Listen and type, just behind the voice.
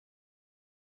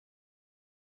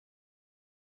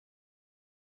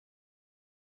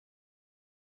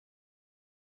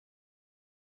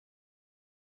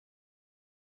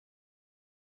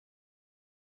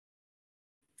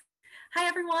Hi,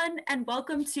 everyone, and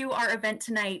welcome to our event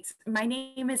tonight. My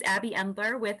name is Abby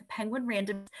Endler with Penguin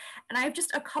Random, and I have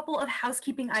just a couple of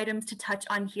housekeeping items to touch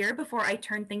on here before I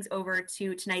turn things over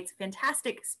to tonight's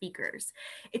fantastic speakers.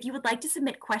 If you would like to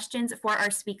submit questions for our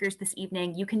speakers this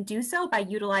evening, you can do so by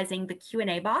utilizing the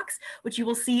Q&A box, which you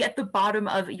will see at the bottom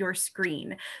of your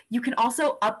screen. You can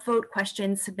also upvote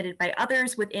questions submitted by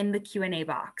others within the Q&A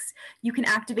box. You can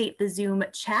activate the Zoom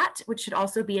chat, which should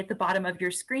also be at the bottom of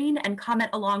your screen, and comment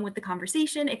along with the conversation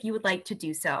if you would like to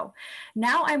do so.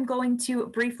 Now I'm going to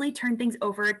briefly turn things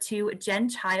over to Jen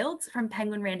Childs from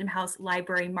Penguin Random House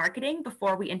Library Marketing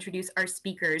before we introduce our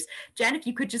speakers. Jen, if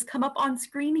you could just come up on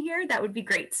screen here, that would be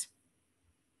great.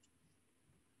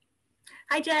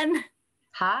 Hi, Jen.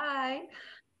 Hi,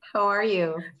 how are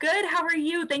you? Good, how are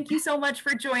you? Thank you so much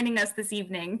for joining us this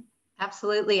evening.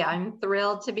 Absolutely, I'm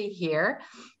thrilled to be here.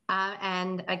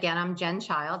 And again, I'm Jen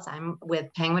Childs. I'm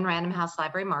with Penguin Random House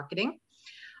Library Marketing.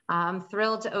 I'm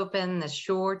thrilled to open the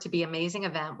Sure to Be Amazing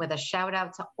event with a shout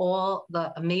out to all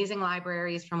the amazing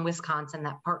libraries from Wisconsin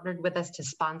that partnered with us to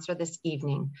sponsor this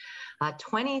evening.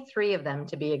 23 of them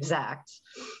to be exact.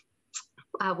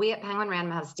 We at Penguin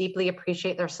Random House deeply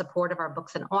appreciate their support of our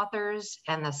books and authors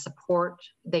and the support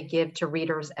they give to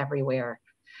readers everywhere.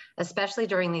 Especially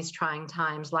during these trying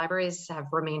times, libraries have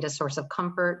remained a source of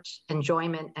comfort,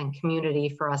 enjoyment, and community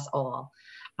for us all.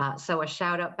 So a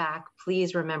shout out back,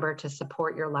 please remember to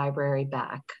support your library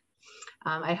back.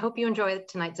 I hope you enjoy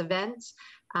tonight's event.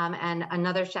 And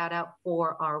another shout out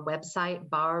for our website,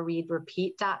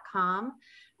 borrowreadrepeat.com.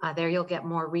 There you'll get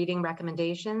more reading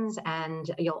recommendations,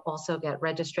 and you'll also get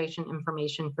registration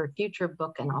information for future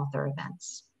book and author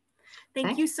events.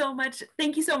 Thank you so much.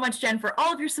 Thank you so much, Jen, for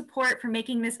all of your support for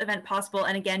making this event possible.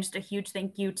 And again, just a huge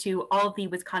thank you to all of the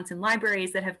Wisconsin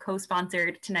libraries that have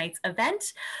co-sponsored tonight's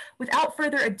event. Without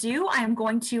further ado, I am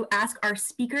going to ask our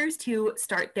speakers to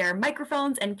start their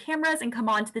microphones and cameras and come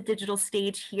onto the digital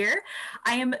stage here.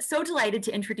 I am so delighted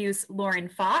to introduce Lauren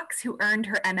Fox, who earned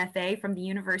her MFA from the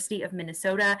University of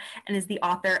Minnesota and is the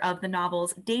author of the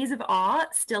novels Days of Awe,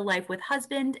 Still Life with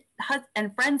Husband,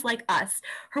 and Friends Like Us.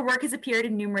 Her work has appeared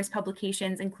in numerous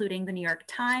publications, including the New York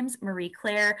Times, Marie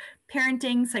Claire,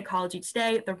 Parenting, Psychology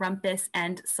Today, The Rumpus,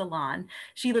 and Salon.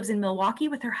 She lives in Milwaukee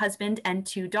with her husband and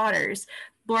 2 daughters.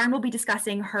 Lauren will be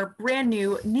discussing her brand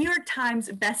new New York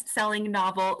Times best-selling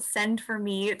novel, Send for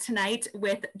Me, tonight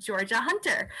with Georgia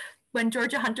Hunter. When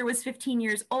Georgia Hunter was 15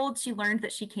 years old, she learned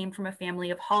that she came from a family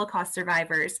of Holocaust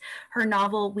survivors. Her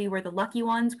novel, We Were the Lucky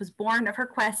Ones, was born of her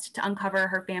quest to uncover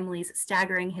her family's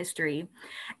staggering history.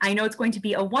 I know it's going to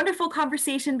be a wonderful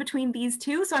conversation between these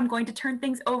two, so I'm going to turn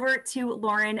things over to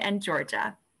Lauren and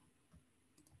Georgia.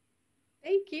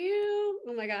 Thank you.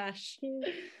 Oh my gosh.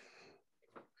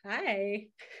 Hi.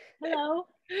 Hello.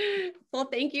 Well,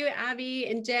 thank you, Abby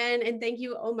and Jen, and thank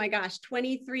you. Oh my gosh,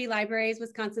 23 libraries,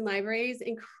 Wisconsin libraries,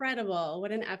 incredible!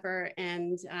 What an effort,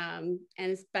 and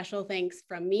a special thanks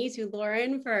from me to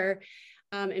Lauren for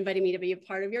inviting me to be a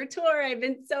part of your tour. I've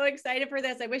been so excited for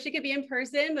this. I wish it could be in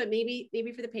person, but maybe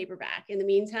for the paperback. In the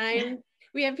meantime,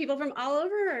 we have people from all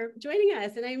over joining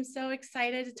us, and I'm so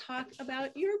excited to talk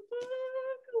about your book.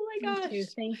 Oh my gosh!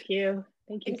 Thank you.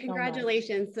 Thank you. And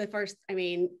congratulations. The first, I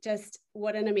mean, just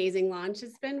what an amazing launch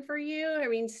it's been for you. I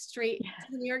mean, straight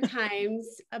to the New York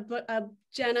Times, a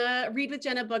Jenna, Read with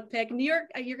Jenna book pick. New York,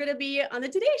 you're going to be on the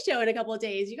Today Show in a couple of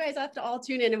days. You guys have to all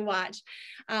tune in and watch.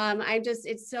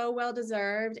 It's so well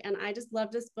deserved. And I just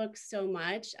love this book so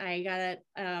much. I got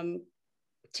a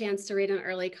chance to read an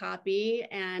early copy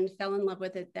and fell in love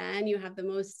with it then. You have the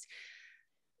most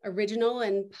original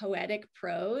and poetic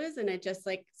prose, and it just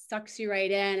like sucks you right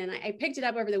in. And I picked it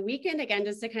up over the weekend again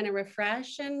just to kind of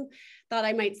refresh, and thought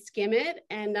I might skim it.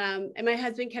 And my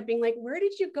husband kept being like, "Where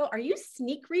did you go? Are you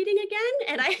sneak reading again?"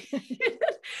 And I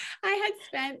had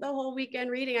spent the whole weekend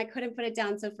reading. I couldn't put it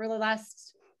down. So for the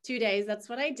last 2 days, that's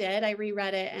what I did. I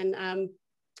reread it, and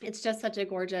it's just such a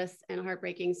gorgeous and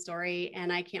heartbreaking story.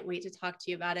 And I can't wait to talk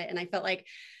to you about it. And I felt like,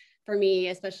 for me,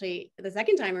 especially the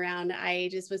second time around, I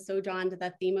just was so drawn to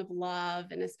the theme of love,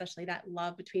 and especially that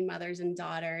love between mothers and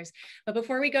daughters. But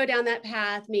before we go down that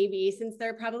path, maybe, since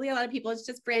there are probably a lot of people, it's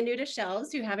just brand new to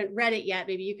shelves who haven't read it yet,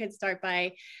 maybe you could start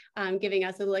by giving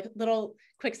us a little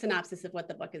quick synopsis of what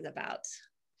the book is about.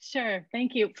 Sure.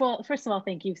 Thank you. Well, first of all,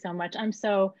 thank you so much. I'm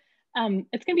so,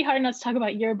 it's going to be hard enough to talk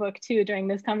about your book too during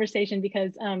this conversation,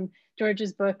 because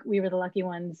George's book, We Were the Lucky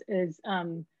Ones, is,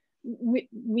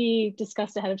 we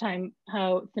discussed ahead of time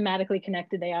how thematically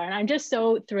connected they are. And I'm just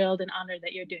so thrilled and honored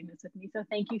that you're doing this with me. So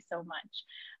thank you so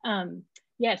much.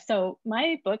 Yes, so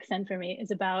my book, Send for Me, is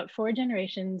about 4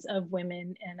 generations of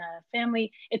women in a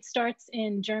family. It starts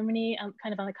in Germany,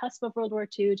 kind of on the cusp of World War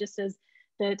II, just as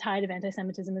the tide of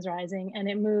anti-Semitism is rising, and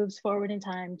it moves forward in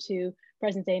time to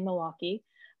present day Milwaukee.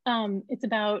 It's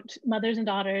about mothers and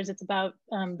daughters. It's about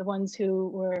the ones who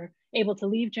were able to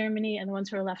leave Germany and the ones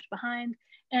who are left behind.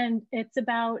 And it's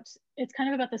kind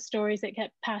of about the stories that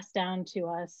get passed down to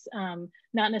us,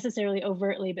 not necessarily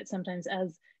overtly, but sometimes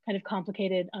as kind of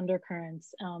complicated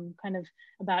undercurrents, kind of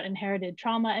about inherited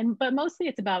trauma. But mostly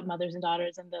it's about mothers and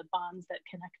daughters and the bonds that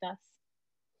connect us.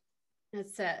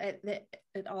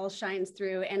 It all shines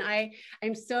through. And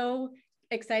I'm so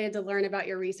excited to learn about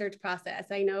your research process.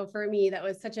 I know for me, that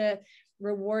was such a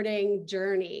rewarding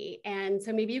journey. And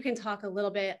so maybe you can talk a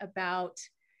little bit about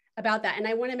that. And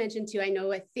I want to mention too,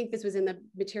 I think this was in the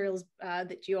materials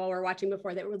that you all were watching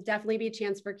before, that will definitely be a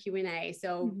chance for Q&A.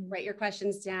 So write your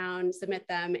questions down, submit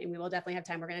them, and we will definitely have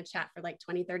time. We're going to chat for like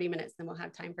 20, 30 minutes, then we'll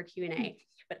have time for Q&A,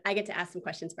 but I get to ask some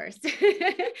questions first.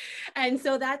 And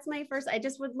so that's my first, I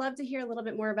just would love to hear a little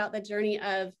bit more about the journey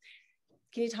of,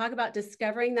 can you talk about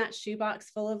discovering that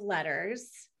shoebox full of letters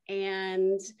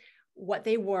and what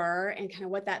they were and kind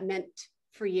of what that meant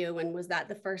for you? And was that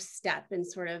the first step in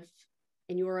sort of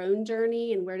in your own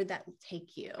journey, and where did that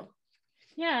take you?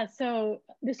 Yeah, so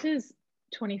this is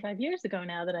 25 years ago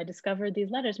now that I discovered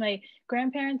these letters. My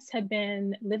grandparents had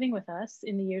been living with us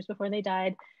in the years before they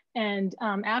died. And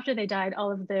after they died, all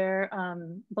of their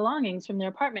belongings from their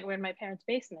apartment were in my parents'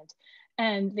 basement.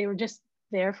 And they were just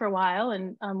there for a while.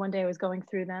 And one day I was going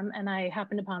through them and I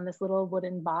happened upon this little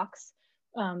wooden box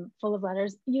full of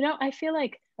letters. You know, I feel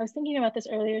like, I was thinking about this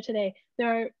earlier today,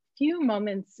 there are few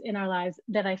moments in our lives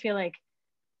that I feel like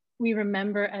we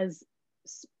remember as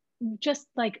just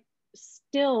like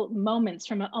still moments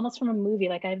from almost from a movie.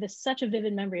 Like I have such a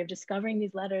vivid memory of discovering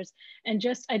these letters, and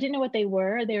just, I didn't know what they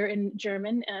were. They were in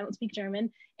German, and I don't speak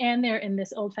German, and they're in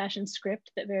this old fashioned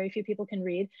script that very few people can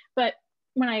read. But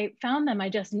when I found them, I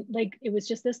just like, it was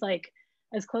just this like,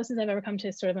 as close as I've ever come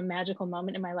to sort of a magical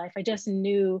moment in my life. I just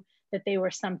knew that they were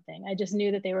something. I just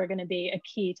knew that they were going to be a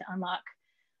key to unlock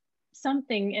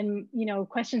something, and, you know,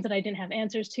 questions that I didn't have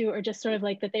answers to, or just sort of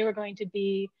like that they were going to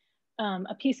be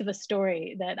a piece of a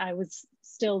story that I was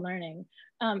still learning.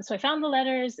 So I found the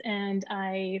letters, and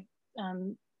I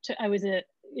was a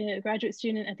graduate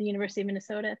student at the University of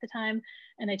Minnesota at the time,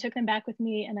 and I took them back with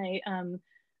me, and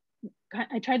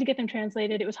I tried to get them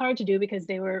translated. It was hard to do because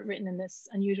they were written in this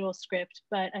unusual script,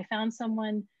 but I found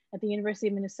someone at the University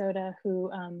of Minnesota who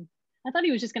I thought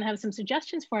he was just going to have some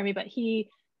suggestions for me, but he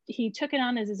took it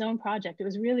on as his own project. It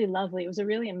was really lovely. It was a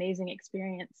really amazing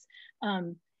experience.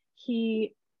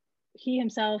 He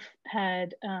himself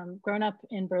had grown up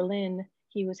in Berlin.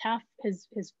 He was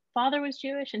his father was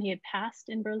Jewish, and he had passed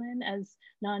in Berlin as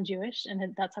non-Jewish,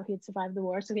 and that's how he had survived the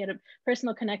war. So he had a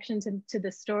personal connection to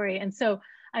this story. And so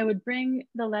I would bring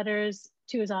the letters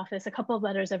to his office, a couple of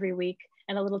letters every week,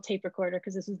 and a little tape recorder,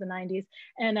 because this was the 90s.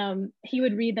 And he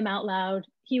would read them out loud.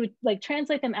 He would like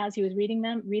translate them as he was reading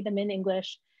them, read them in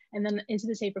English, and then into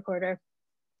the tape recorder.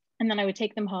 And then I would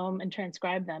take them home and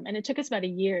transcribe them. And it took us about a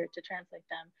year to translate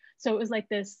them. So it was like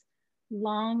this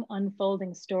long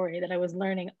unfolding story that I was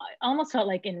learning. I almost felt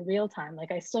like in real time.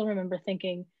 Like I still remember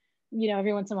thinking, you know,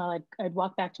 every once in a while I'd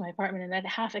walk back to my apartment and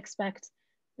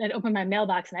I'd open my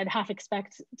mailbox and I'd half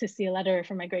expect to see a letter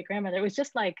from my great grandmother. It was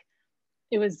just like,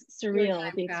 it was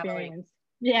surreal, the experience.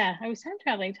 Yeah, I was time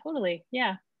traveling, totally.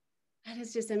 Yeah. That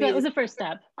is just amazing. So that was the first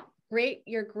step.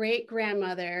 Your great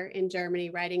grandmother in Germany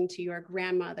writing to your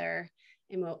grandmother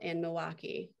in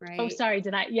Milwaukee, right? Oh, sorry.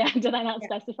 Did I not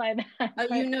specify that?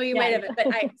 Oh, you know, you might have, but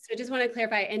I just want to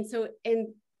clarify. And so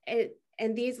in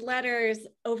these letters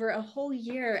over a whole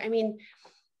year, I mean,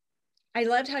 I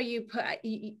loved how you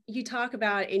talk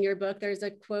about in your book, there's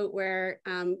a quote where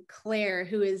Claire,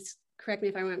 who is, correct me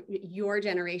if I'm wrong, your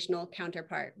generational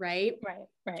counterpart, right?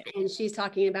 Right. And she's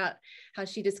talking about how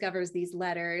she discovers these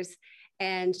letters,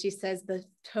 and she says the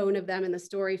tone of them in the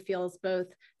story feels both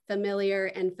familiar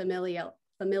and familial.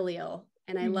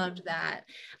 And I loved that.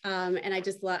 And I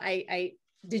just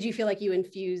did you feel like you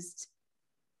infused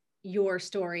your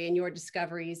story and your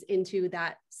discoveries into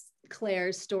that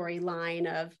Claire's storyline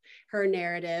of her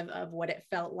narrative of what it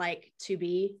felt like to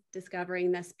be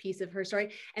discovering this piece of her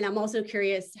story? And I'm also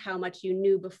curious how much you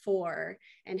knew before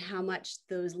and how much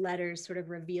those letters sort of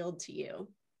revealed to you.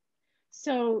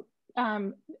 So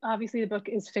obviously the book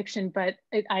is fiction, but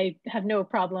I have no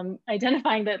problem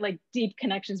identifying that like deep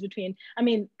connections between, I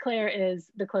mean, Claire is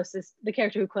the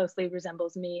character who closely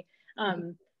resembles me.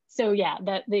 So yeah,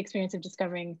 that the experience of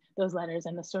discovering those letters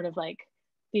and the sort of like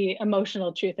the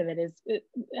emotional truth of it is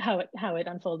how it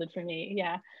unfolded for me.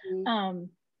 Yeah.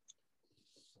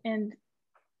 And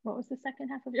what was the second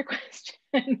half of your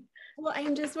question? Well,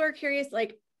 I'm just more curious,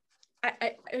 like,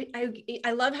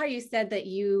 I love how you said that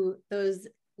those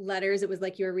letters, it was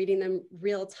like you were reading them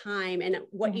real time and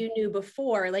what you knew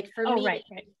before. Like for me, right.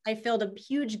 I filled a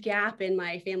huge gap in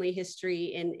my family history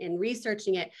in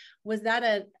researching it. Was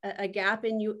that a gap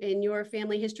in your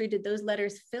family history? Did those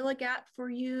letters fill a gap for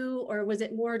you? Or was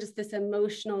it more just this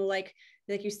emotional, like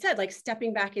you said, like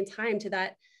stepping back in time to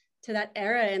that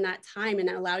era and that time and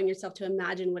allowing yourself to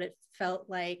imagine what it felt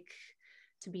like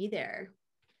to be there?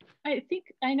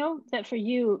 I know that for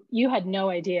you, you had no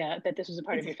idea that this was a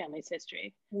part of your family's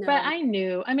history. No. But I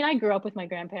knew, I mean, I grew up with my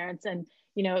grandparents and,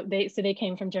 you know, they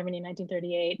came from Germany in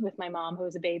 1938 with my mom who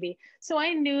was a baby. So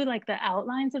I knew like the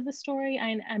outlines of the story.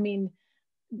 I mean,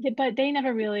 but they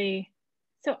never really,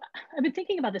 so I've been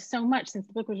thinking about this so much since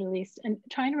the book was released and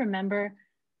trying to remember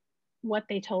what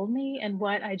they told me and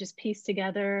what I just pieced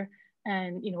together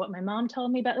and, you know, what my mom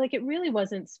told me, but like, it really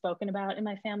wasn't spoken about in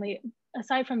my family,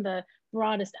 aside from the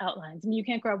broadest outlines. I mean, you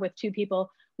can't grow up with two people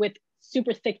with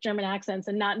super thick German accents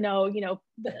and not know, you know,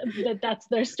 that that's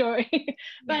their story.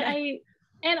 But Yeah.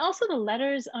 and also the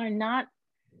letters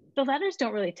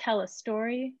don't really tell a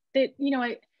story. That, you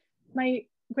know, my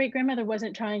great grandmother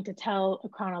wasn't trying to tell a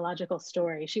chronological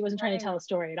story. She wasn't trying to tell a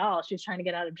story at all. She was trying to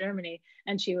get out of Germany,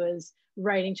 and she was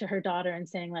writing to her daughter and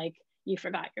saying like, you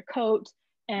forgot your coat,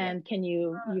 and can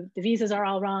you the visas are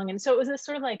all wrong. And so it was this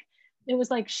sort of like, it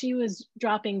was like she was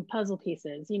dropping puzzle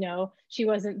pieces, you know.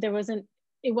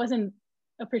 It wasn't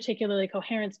a particularly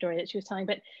coherent story that she was telling,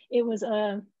 but it was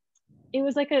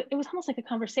almost like a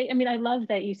conversation. I mean, I love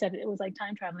that you said it was like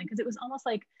time traveling, because it was almost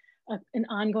like an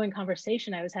ongoing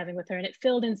conversation I was having with her, and it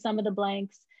filled in some of the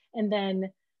blanks. And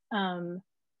then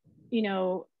you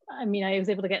know, I mean, I was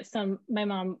able to get my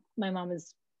mom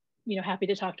is, you know, happy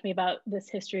to talk to me about this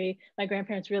history. My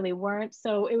grandparents really weren't.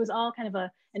 So it was all kind of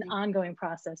an ongoing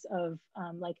process of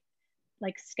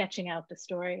like sketching out the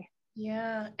story.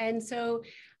 Yeah. And so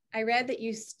I read that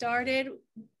you started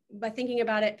by thinking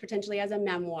about it potentially as a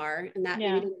memoir, and that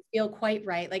maybe didn't feel quite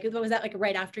right. Like, what was that, like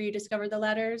right after you discovered the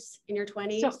letters in your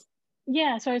 20s?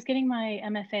 So I was getting my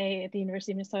MFA at the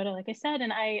University of Minnesota, like I said,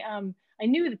 and I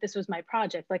knew that this was my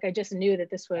project. Like, I just knew that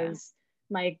this was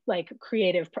my the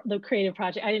creative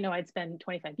project. I didn't know I'd spend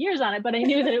 25 years on it, but I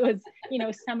knew that it was, you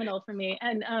know, seminal for me.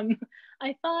 And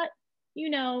I thought, you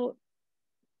know,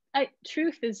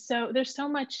 truth is there's so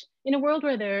much in a world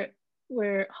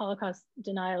where Holocaust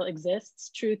denial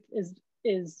exists. Truth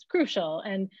is crucial,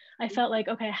 and I felt like,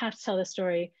 okay, I have to tell this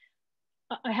story.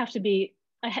 It has to be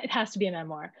a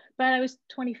memoir. But I was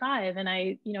 25, and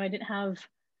I didn't have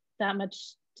that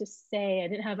much to say.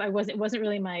 It wasn't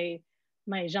really my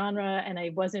genre, and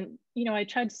I wasn't, you know, I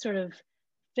tried to sort of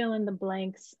fill in the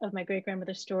blanks of my great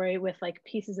grandmother's story with like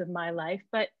pieces of my life.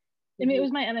 But I mean, it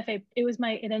was my MFA.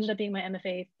 It ended up being my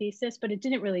MFA thesis, but it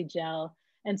didn't really gel.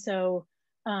 And so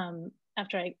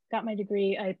after I got my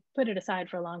degree, I put it aside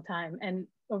for a long time. And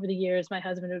over the years, my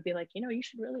husband would be like, you know, you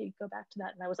should really go back to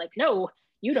that. And I was like, no,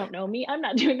 you don't know me. I'm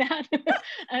not doing that.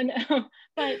 And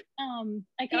I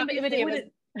came, but it was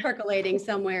percolating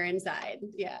somewhere inside.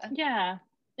 Yeah. Yeah.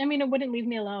 I mean, it wouldn't leave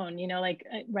me alone. You know, like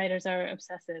writers are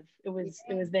obsessive. It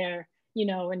was there, you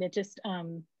know, and it just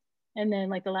and then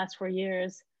like the last 4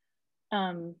 years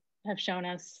have shown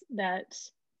us that,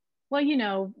 well, you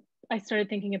know, I started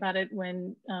thinking about it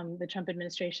when the Trump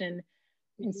administration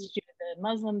instituted the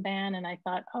Muslim ban, and I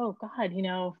thought, oh God, you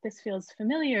know, this feels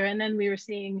familiar. And then we were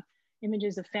seeing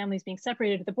images of families being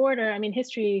separated at the border. I mean,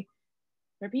 history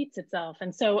repeats itself,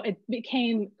 and so it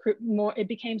became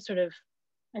sort of,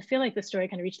 I feel like the story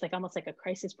kind of reached like almost like a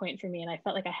crisis point for me, and I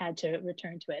felt like I had to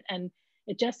return to it, and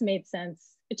it just made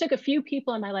sense. It took a few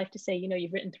people in my life to say, you know,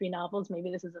 you've written 3 novels,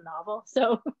 maybe this is a novel.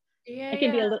 So I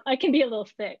can be a little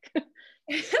thick.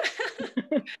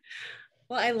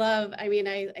 Well, I love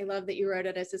that you wrote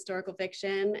it as historical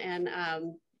fiction, and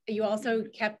you also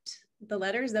kept the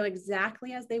letters though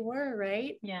exactly as they were,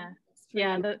 right? Yeah.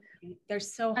 They're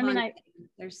so haunting.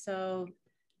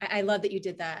 I love that you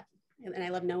did that, and I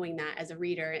love knowing that as a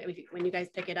reader. When you guys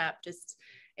pick it up,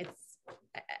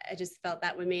 I just felt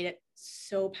that made it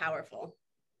so powerful.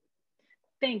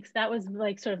 Thanks. That was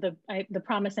like sort of the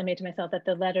promise I made to myself, that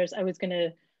the letters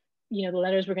the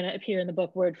letters were going to appear in the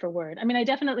book word for word. I mean, I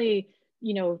definitely,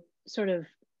 you know, sort of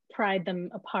pried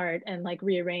them apart and like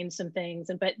rearranged some things.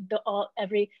 I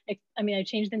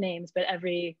changed the names, but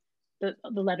the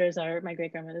letters are my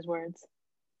great grandmother's words.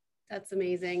 That's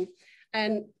amazing.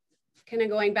 And kind of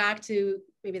going back to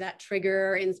maybe that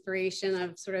trigger or inspiration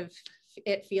of sort of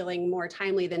it feeling more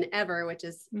timely than ever, which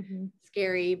is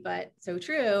scary, but so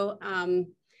true.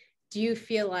 Do you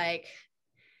feel like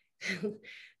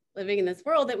living in this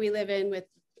world that we live in with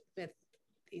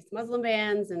these Muslim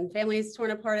bans and families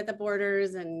torn apart at the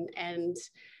borders and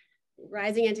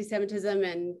rising anti-Semitism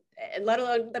and let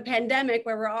alone the pandemic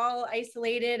where we're all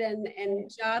isolated and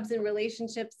jobs and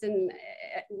relationships and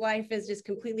life is just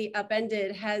completely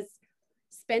upended, has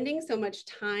spending so much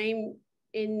time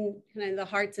in kind of the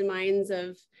hearts and minds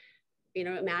of, you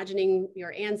know, imagining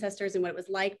your ancestors and what it was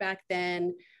like back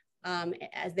then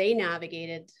as they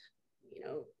navigated, you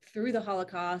know, through the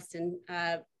Holocaust and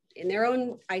in their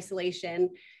own isolation.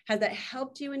 Has that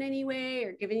helped you in any way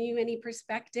or given you any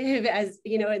perspective as,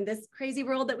 you know, in this crazy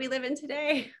world that we live in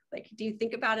today? Like, do you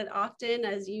think about it often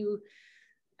as you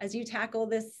tackle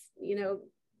this, you know,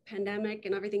 pandemic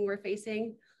and everything we're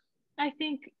facing? I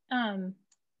think,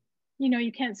 you know,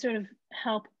 you can't sort of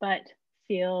help but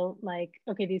feel like,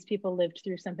 okay, these people lived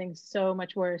through something so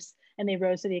much worse and they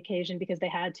rose to the occasion because they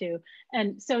had to.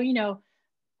 And so, you know,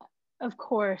 of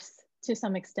course, to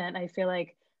some extent, I feel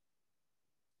like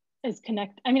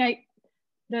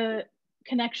the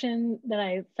connection that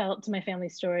I felt to my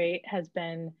family's story has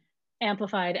been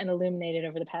amplified and illuminated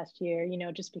over the past year, you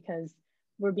know, just because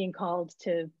we're being called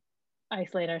to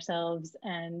isolate ourselves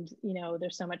and, you know,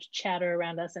 there's so much chatter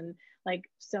around us and like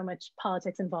so much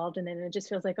politics involved in it. And it just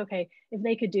feels like, okay, if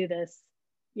they could do this,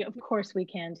 you know, of course we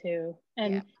can too.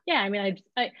 And I mean,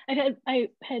 I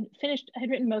had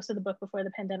written most of the book before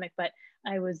the pandemic, but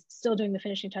I was still doing the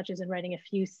finishing touches and writing a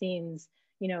few scenes,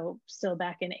 you know, still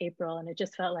back in April. And it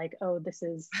just felt like, oh, this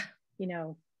is, you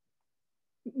know,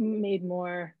 made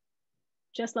more,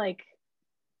 just like,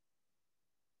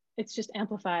 it's just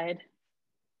amplified.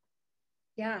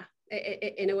 Yeah,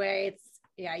 in a way, it's,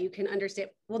 yeah, you can understand.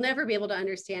 We'll never be able to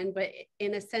understand, but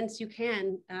in a sense you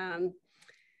can,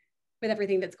 with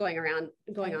everything that's going on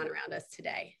around us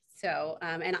today. So,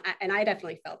 and I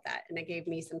definitely felt that, and it gave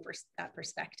me some that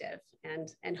perspective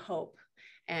and hope.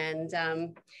 And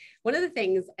one of the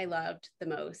things I loved the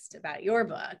most about your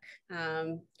book,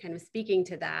 kind of speaking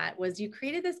to that, was you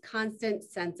created this constant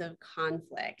sense of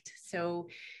conflict. So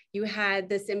you had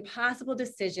this impossible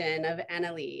decision of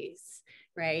Annalise,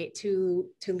 right, to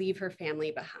leave her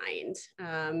family behind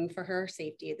for her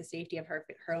safety, the safety of her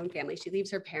own family. She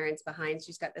leaves her parents behind.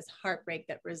 She's got this heartbreak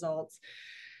that results.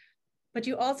 But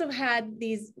you also had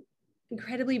these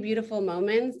incredibly beautiful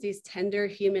moments, these tender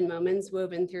human moments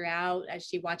woven throughout as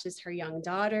she watches her young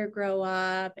daughter grow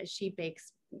up, as she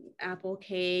bakes apple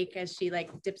cake, as she like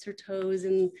dips her toes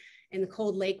in the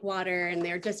cold lake water. And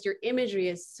they're just, your imagery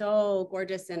is so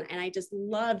gorgeous. And I just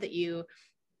love that you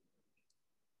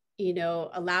know,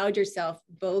 allowed yourself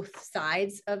both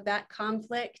sides of that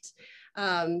conflict.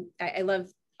 I love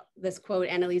this quote,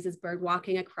 Annalise's bird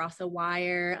walking across a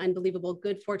wire, unbelievable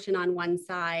good fortune on one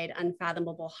side,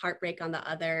 unfathomable heartbreak on the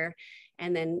other.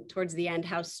 And then towards the end,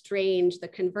 how strange the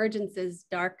convergences,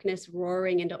 darkness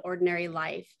roaring into ordinary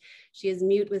life. She is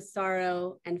mute with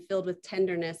sorrow and filled with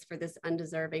tenderness for this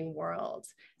undeserving world.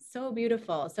 So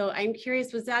beautiful. So I'm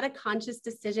curious, was that a conscious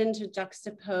decision to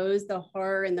juxtapose the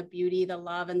horror and the beauty, the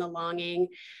love and the longing,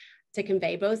 to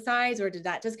convey both sides? Or did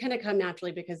that just kind of come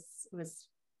naturally because it was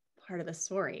part of the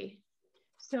story?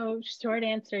 So short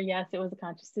answer, yes, it was a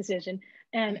conscious decision.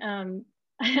 And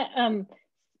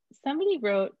somebody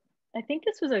wrote, I think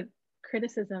this was a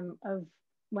criticism of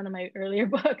one of my earlier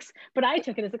books, but I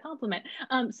took it as a compliment.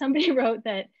 Somebody wrote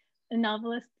that a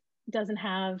novelist doesn't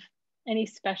have any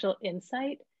special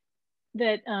insight,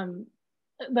 that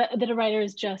that a writer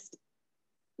is just,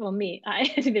 well, me, I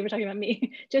think they were talking about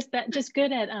me, just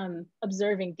good at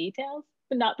observing details,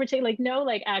 but not particularly, like no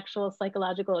like actual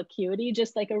psychological acuity,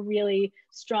 just like a really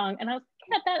strong, and I was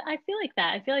like, yeah, I feel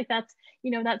like that's,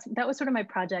 you know, that was sort of my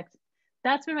project.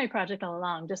 That's been my project all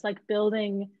along, just like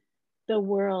building the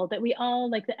world that we all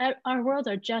like, our worlds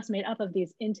are just made up of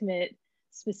these intimate,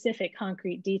 specific,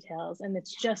 concrete details. And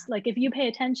it's just like, if you pay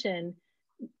attention,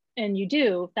 and you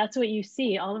do, that's what you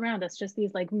see all around us, just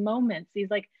these like moments,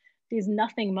 these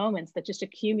nothing moments that just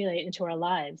accumulate into our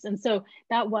lives. And so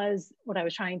that was what I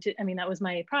was trying to, I mean, that was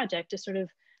my project, to sort of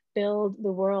build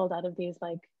the world out of these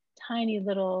like tiny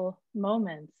little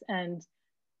moments. And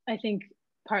I think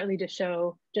partly to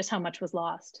show just how much was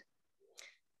lost.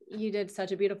 You did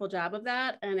such a beautiful job of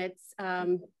that. And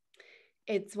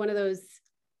it's one of those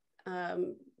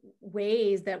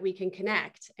ways that we can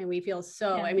connect, and we feel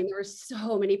so, I mean, there were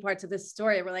so many parts of this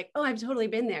story that we're like, oh, I've totally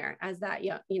been there as that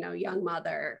young, you know, young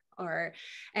mother,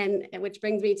 and which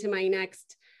brings me to my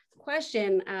next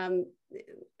question,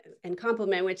 and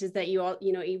compliment, which is that you all,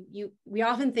 you know, we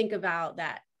often think about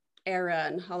that era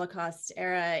and Holocaust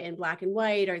era in black and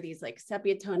white, or these like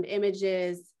sepia toned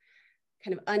images,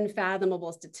 kind of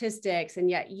unfathomable statistics, and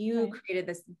yet you created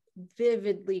this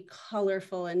vividly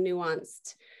colorful and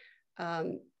nuanced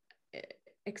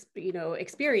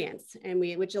experience, and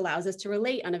which allows us to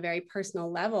relate on a very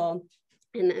personal level.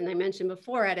 And I mentioned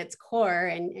before, at its core,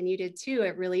 and you did too,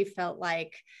 it really felt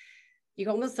like you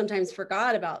almost sometimes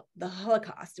forgot about the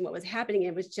Holocaust and what was happening.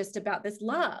 It was just about this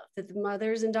love that the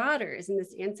mothers and daughters and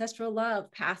this ancestral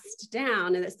love passed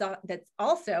down. And that's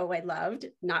also, I loved,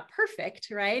 not perfect,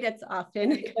 right? It's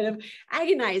often kind of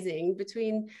agonizing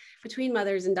between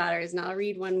mothers and daughters. And I'll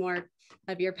read one more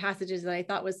of your passages that I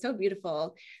thought was so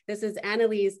beautiful. This is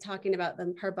Annalise talking about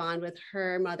her bond with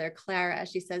her mother, Clara.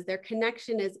 She says, their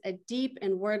connection is a deep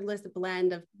and wordless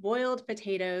blend of boiled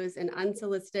potatoes and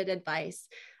unsolicited advice,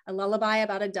 a lullaby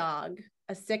about a dog,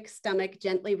 a sick stomach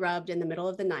gently rubbed in the middle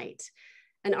of the night,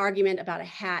 an argument about a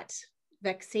hat,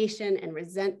 vexation and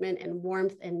resentment and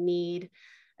warmth and need,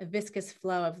 a viscous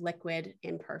flow of liquid,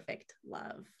 imperfect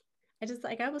love.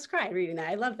 I almost cried reading that.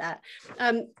 I love that.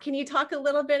 Can you talk a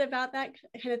little bit about that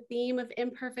kind of theme of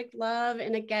imperfect love?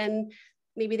 And again,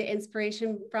 maybe the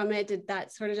inspiration from it, did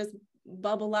that sort of just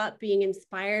bubble up being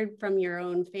inspired from your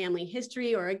own family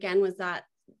history? Or again, was that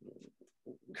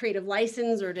creative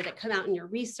license, or did it come out in your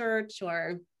research,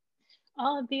 or?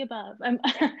 All of the above.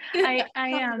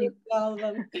 All of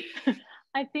them.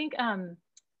 I think,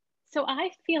 so I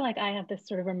feel like I have this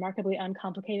sort of remarkably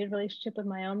uncomplicated relationship with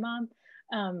my own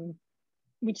mom.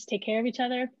 We just take care of each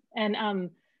other,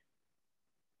 and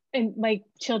my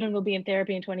children will be in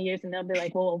therapy in 20 years and they'll be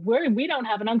like, well, we don't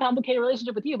have an uncomplicated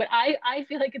relationship with you, but I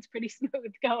feel like it's pretty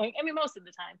smooth going. I mean, most of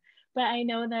the time, but I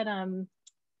know that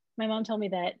my mom told me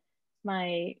that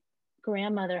my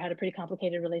grandmother had a pretty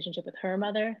complicated relationship with her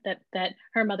mother, that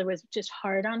her mother was just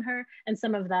hard on her, and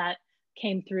some of that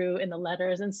came through in the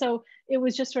letters. And so it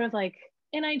was just sort of like,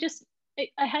 and I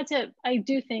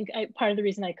do think part of the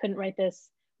reason I couldn't write this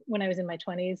when I was in my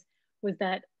 20s was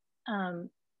that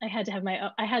I had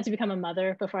to become a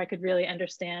mother before I could really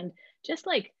understand, just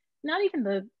like, not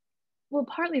even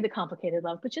partly the complicated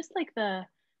love, but just like the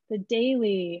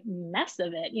daily mess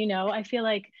of it. I feel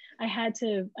like I had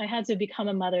to become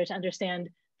a mother to understand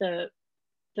the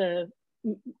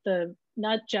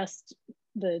not just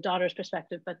the daughter's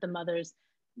perspective, but the mother's,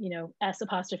 S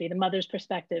apostrophe, the mother's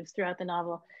perspectives throughout the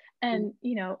novel. And,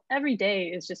 every day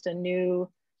is just a new,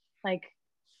 like,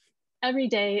 every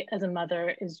day as a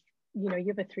mother is, you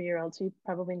have a 3-year-old, so you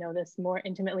probably know this more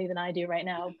intimately than I do right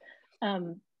now.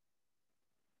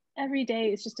 Every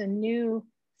day is just a new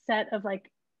set of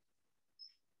like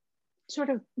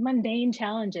sort of mundane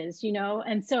challenges,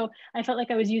 and so I felt like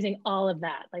I was using all of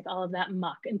that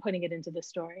muck and putting it into the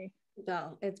story.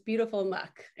 No, it's beautiful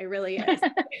muck. It really is.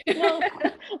 Well,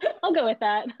 I'll go with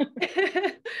that.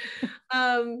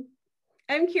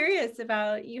 I'm curious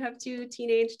about, you have 2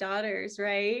 teenage daughters,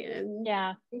 right? And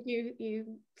yeah, you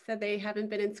said they haven't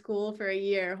been in school for a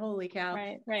year. Holy cow.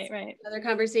 Right. Another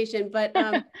conversation, but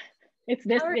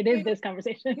it is this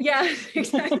conversation. Yeah,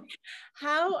 exactly.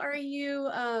 How are you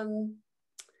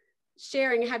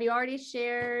sharing? Have you already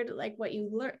shared like what you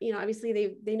learned?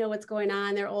 Obviously they know what's going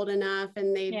on. They're old enough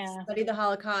and they've studied the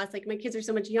Holocaust. Like, my kids are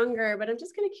so much younger, but I'm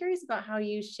just kind of curious about how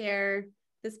you share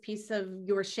this piece of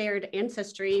your shared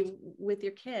ancestry with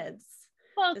your kids.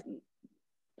 Well,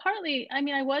 partly,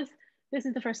 this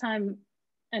is the first time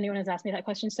anyone has asked me that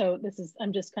question. So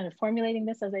I'm just kind of formulating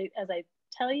this as I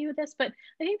tell you this, but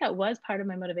I think that was part of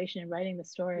my motivation in writing the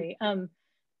story.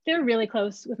 They're really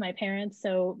close with my parents,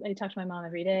 so I talk to my mom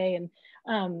every day,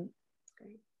 and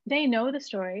they know the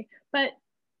story. But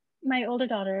my older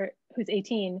daughter, who's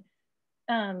 18,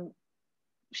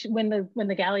 when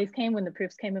the galleys came, when the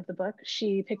proofs came of the book,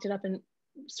 she picked it up and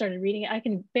started reading it. I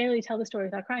can barely tell the story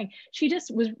without crying. She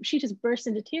just burst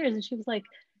into tears, and she was like,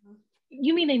 do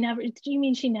you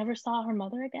mean she never saw her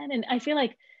mother again? And I feel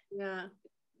like, yeah,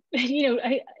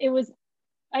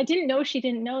 I didn't know she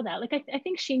didn't know that. Like, I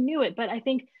think she knew it, but I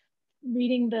think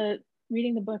reading the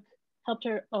book helped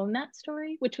her own that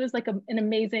story, which was like an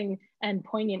amazing and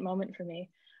poignant moment for me.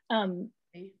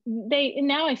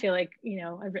 Now I feel like,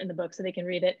 I've written the book so they can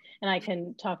read it and I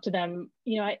can talk to them.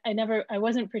 I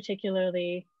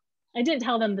didn't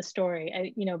tell them the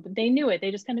story, but they knew it.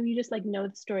 They just you just like know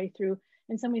the story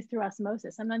in some ways through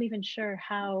osmosis. I'm not even sure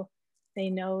how they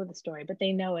know the story, but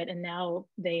they know it, and now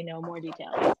they know more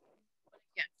details.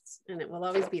 Yes, and it will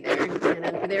always be there, and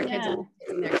then for their kids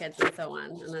and their kids and so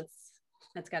on, and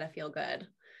that's got to feel good.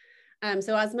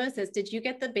 So osmosis, did you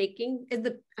get the baking?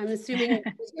 I'm assuming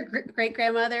your great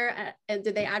grandmother, and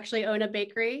did they actually own a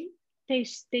bakery? They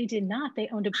did not. They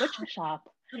owned a butcher shop,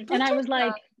 and I was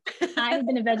like, I've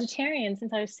been a vegetarian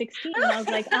since I was 16, and I was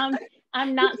like,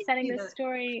 I'm not setting this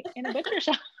story in a butcher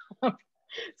shop.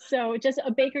 So just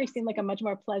a bakery seemed like a much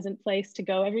more pleasant place to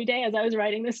go every day as I was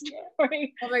writing this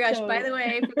story. Oh my gosh, So, by the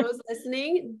way, for those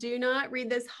listening, do not read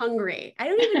this hungry. I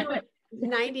don't even know what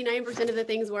 99% of the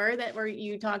things were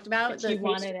you talked about. But you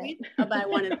wanted it. But I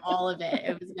wanted all of it.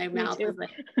 It was, my mouth was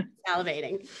like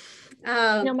salivating.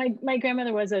 My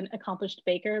grandmother was an accomplished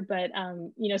baker, but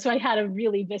so I had a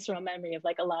really visceral memory of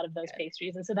like a lot of those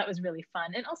pastries. And so that was really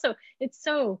fun. And also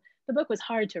the book was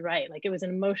hard to write. Like it was an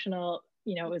emotional,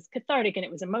 it was cathartic and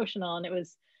it was emotional and it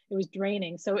was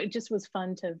draining. So it just was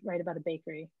fun to write about a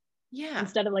bakery. Yeah.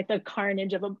 Instead of like the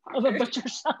carnage of a butcher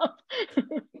shop.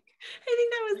 I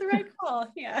think that was the right call.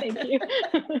 Yeah. Thank you.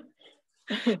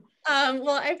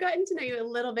 Well, I've gotten to know you a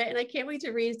little bit and I can't wait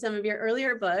to read some of your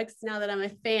earlier books now that I'm a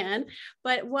fan.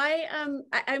 But why,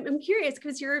 I'm curious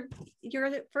because you're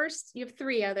the first, you have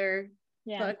 3 other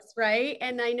books, right?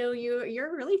 And I know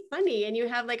you're really funny and you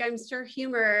have like, I'm sure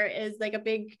humor is like a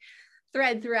big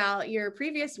thread throughout your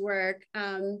previous work.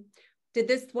 Did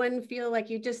this one feel like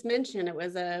you just mentioned it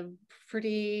was a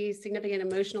pretty significant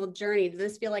emotional journey? Did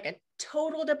this feel like a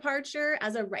total departure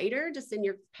as a writer, just in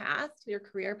your path, your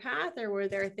career path, or were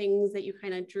there things that you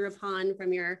kind of drew upon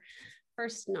from your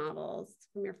first novels,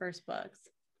 from your first books?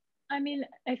 I mean,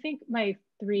 I think my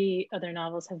 3 other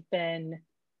novels have been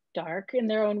dark in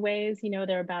their own ways.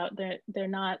 They're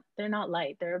not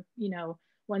light. They're,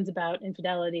 one's about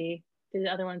infidelity. The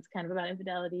other one's kind of about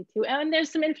infidelity too. And there's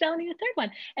some infidelity in the third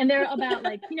one. And they're about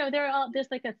like,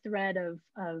 there's like a thread of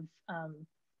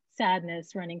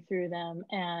sadness running through them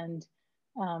and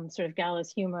sort of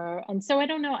gallows humor. And so I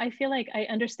don't know, I feel like I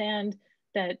understand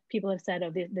that people have said,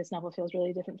 oh, this novel feels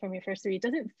really different from your first 3. It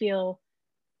doesn't feel,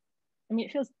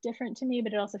 it feels different to me,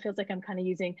 but it also feels like I'm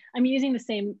using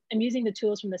the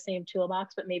tools from the same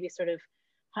toolbox, but maybe sort of,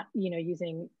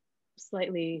 using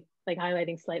slightly, like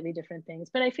highlighting slightly different things.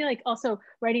 But I feel like also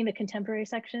writing the contemporary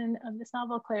section of this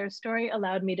novel, Claire's story,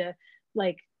 allowed me to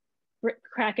like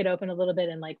crack it open a little bit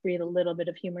and like breathe a little bit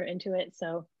of humor into it.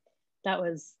 So that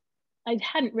was, I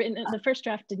hadn't written, the first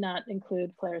draft did not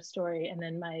include Claire's story. And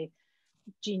then my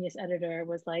genius editor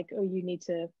was like, oh, you need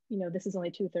to, this is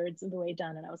only 2/3 of the way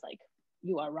done. And I was like,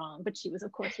 you are wrong. But she was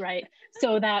of course right.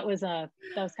 So that was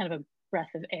kind of a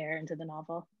breath of air into the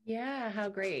novel. Yeah, how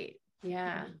great.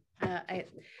 Yeah.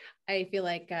 I feel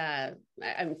like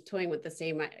I'm toying with the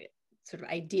same sort of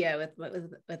idea with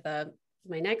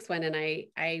my next one. And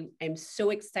I am so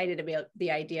excited about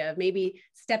the idea of maybe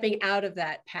stepping out of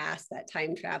that past, that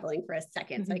time traveling for a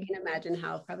second. So I can imagine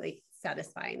how probably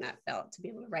satisfying that felt to be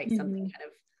able to write something kind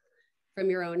of from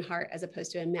your own heart, as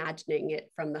opposed to imagining it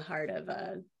from the heart of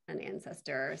an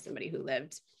ancestor or somebody who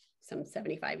lived some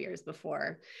 75 years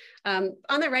before. On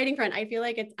the writing front, I feel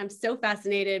like I'm so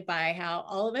fascinated by how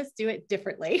all of us do it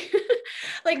differently.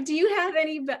 Like, do you have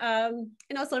any,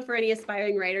 and also for any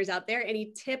aspiring writers out there,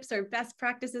 any tips or best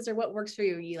practices or what works for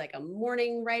you? Are you like a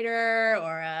morning writer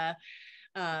or I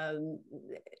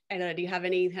don't know, do you have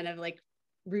any kind of like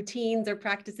routines or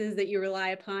practices that you rely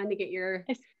upon to get your...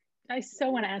 I so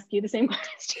want to ask you the same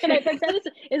question. I think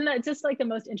isn't that just like the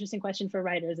most interesting question for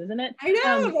writers, isn't it? I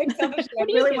know, like selfishly, I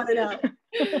really want to know.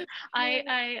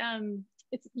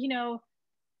 It's,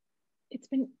 it's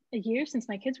been a year since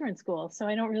my kids were in school. So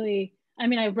I don't really,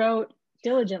 I wrote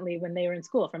diligently when they were in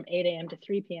school from 8 a.m. to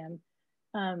 3 p.m.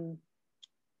 I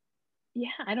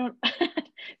don't,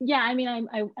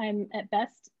 I'm at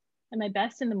my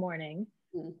best in the morning.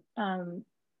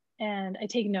 And I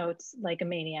take notes like a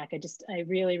maniac. I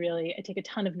take a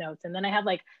ton of notes. And then I have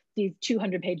like these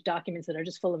 200-page documents that are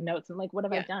just full of notes. And like, what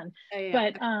have I done?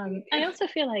 But I also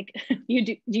feel like do you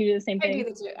do the same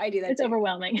thing? I do that. It's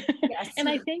overwhelming. Yes. And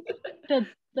I think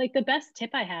the best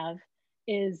tip I have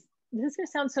is, this is gonna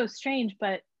sound so strange,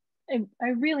 but I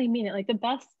really mean it. Like the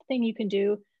best thing you can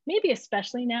do, maybe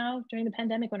especially now during the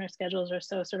pandemic when our schedules are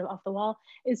so sort of off the wall,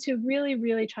 is to really,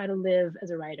 really try to live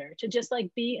as a writer, to just like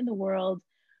be in the world.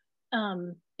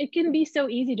 It can be so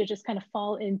easy to just kind of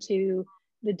fall into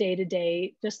the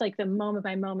day-to-day, just like the moment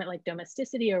by moment, like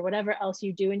domesticity or whatever else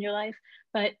you do in your life,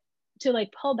 but to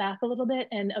like pull back a little bit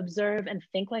and observe and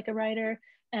think like a writer.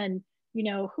 And,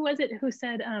 who was it who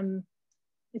said,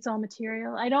 it's all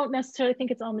material? I don't necessarily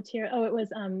think it's all material. Oh, it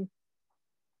was,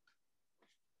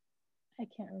 I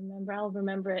can't remember. I'll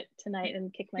remember it tonight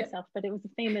and kick myself, but it was a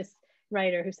famous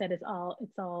writer who said it's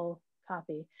all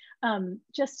copy.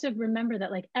 Just to remember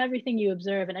that like everything you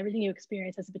observe and everything you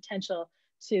experience has the potential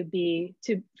for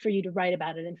you to write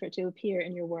about it and for it to appear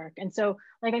in your work. And so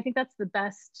like, I think that's the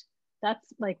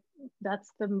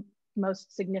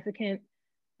most significant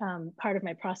part of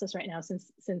my process right now,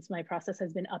 since my process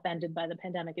has been upended by the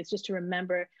pandemic. It's just to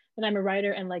remember that I'm a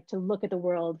writer and like to look at the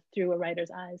world through a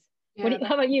writer's eyes. Yeah,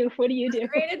 how about you? What do you do?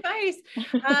 Great advice.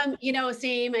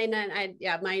 Same. And then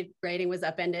my writing was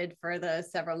upended for the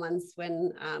several months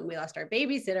when we lost our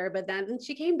babysitter, but then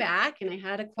she came back and I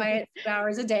had a quiet few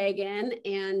hours a day again.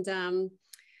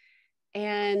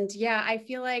 And yeah, I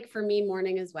feel like for me,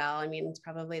 morning as well. I mean, it's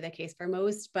probably the case for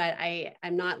most, but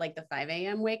I'm not like the 5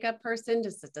 a.m. wake up person.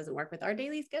 Just it doesn't work with our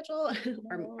daily schedule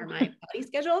or my body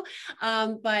schedule.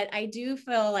 But I do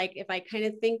feel like if I kind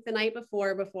of think the night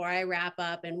before I wrap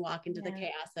up and walk into the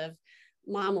chaos of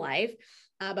mom life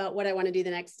about what I want to do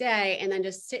the next day, and then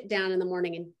just sit down in the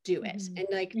morning and do it. And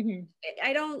like,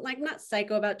 I don't like, not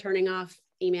psycho about turning off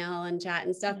email and chat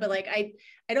and stuff, but like, I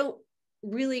don't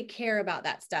really care about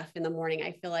that stuff in the morning.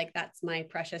 I feel like that's my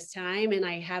precious time. And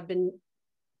I have been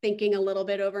thinking a little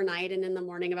bit overnight and in the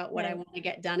morning about what I want to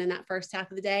get done in that first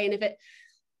half of the day. And if it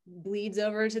bleeds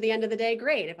over to the end of the day,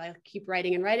 great. If I keep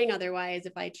writing and writing, otherwise,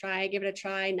 if I give it a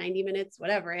try, 90 minutes,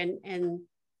 whatever. And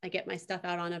I get my stuff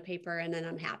out on a paper and then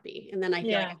I'm happy. And then I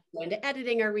feel like I go into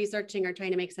editing or researching or trying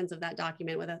to make sense of that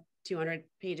document with 200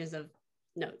 pages of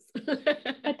notes. But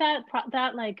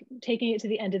that like taking it to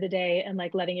the end of the day and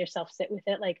like letting yourself sit with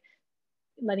it, like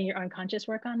letting your unconscious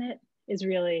work on it is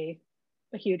really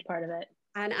a huge part of it.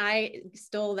 And I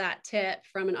stole that tip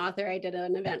from an author I did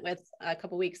an event with a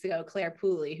couple of weeks ago, Claire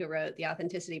Pooley, who wrote The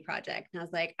Authenticity Project. And I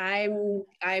was like,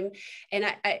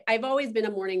 I've always been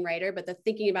a morning writer, but the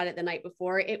thinking about it the night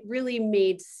before, it really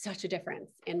made such a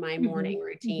difference in my morning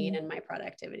routine and my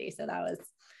productivity. So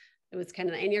it was kind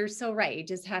of, and you're so right. You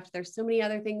just there's so many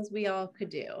other things we all could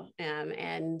do.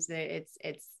 And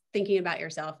it's thinking about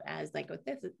yourself as like,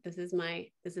 this is my,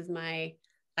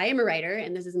 I am a writer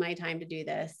and this is my time to do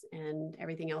this, and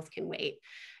everything else can wait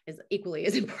is equally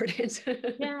as important.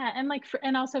 Yeah. And like,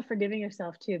 and also forgiving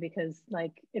yourself too, because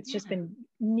like, it's just been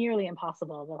nearly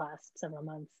impossible the last several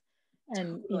months.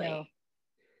 And,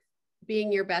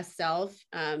 being your best self,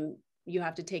 you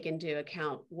have to take into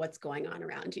account what's going on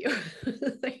around you.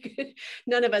 Like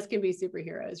none of us can be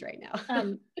superheroes right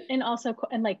now. And also,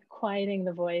 and like quieting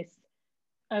the voice.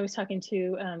 I was talking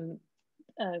to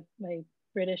my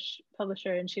British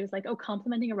publisher, and she was like, "Oh,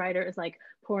 complimenting a writer is like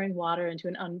pouring water into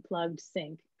an unplugged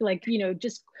sink." Like,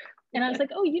 just. And I was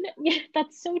like, "Oh, yeah,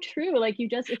 that's so true. Like,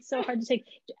 it's so hard to take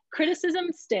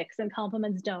criticism sticks and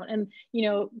compliments don't." And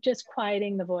just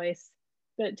quieting the voice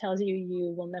that tells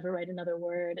you will never write another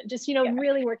word. Just,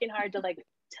 really working hard to like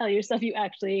tell yourself you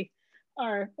actually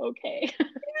are okay.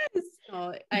 Yes.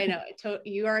 Oh, I know.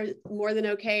 You are more than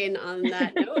okay. And on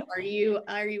that note, are you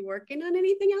working on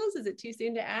anything else? Is it too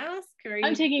soon to ask?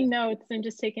 I'm taking notes. I'm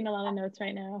just taking a lot of notes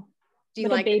right now. Do you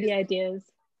like baby ideas?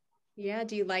 Yeah.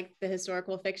 Do you like the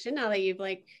historical fiction now that you've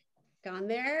like gone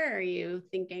there? Or are you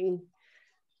thinking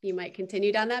you might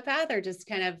continue down that path, or just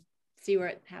kind of see where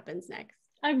it happens next?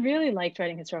 I really liked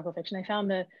writing historical fiction. I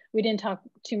found that we didn't talk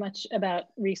too much about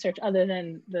research other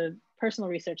than the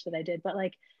personal research that I did, but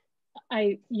like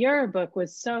your book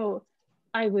was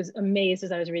I was amazed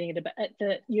as I was reading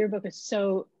it. Your book is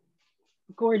so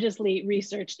gorgeously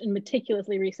researched and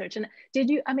meticulously researched. And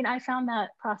I found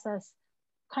that process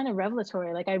kind of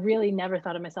revelatory. Like I really never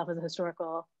thought of myself as a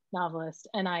historical novelist,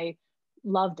 and I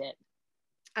loved it.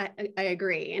 I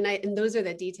agree. And those are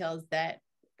the details that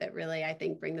really, I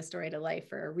think, bring the story to life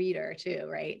for a reader too,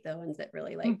 right? The ones that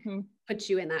really like put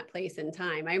you in that place in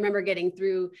time. I remember getting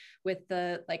through with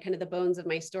the like kind of the bones of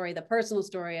my story, the personal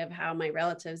story of how my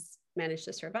relatives managed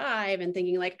to survive, and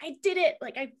thinking like, I did it,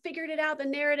 like I figured it out, the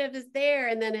narrative is there.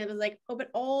 And then it was like, oh,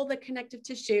 but all the connective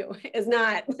tissue is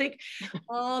not, like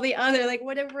all the other, like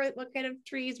what kind of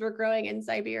trees were growing in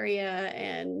Siberia,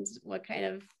 and what kind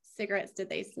of cigarettes did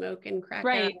they smoke and crack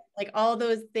out, like all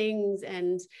those things.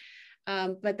 And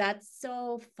but that's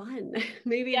so fun.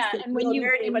 Maybe it's and when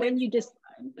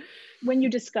you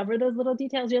discover those little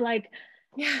details, you're like,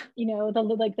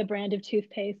 the brand of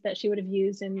toothpaste that she would have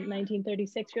used in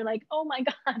 1936. You're like, oh my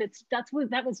God,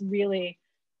 that was really,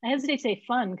 I hesitate to say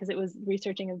fun because it was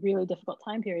researching a really difficult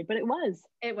time period, but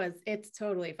it's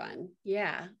totally fun.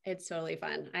 Yeah, it's totally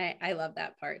fun. I love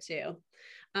that part too.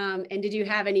 And did you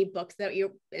have any books that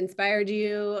inspired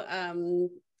you?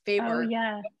 Favorite? Oh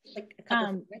yeah. Like a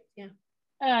couple favorites? Yeah.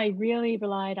 I really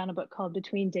relied on a book called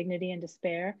Between Dignity and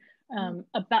Despair,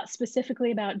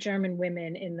 specifically about German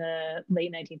women in the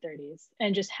late 1930s,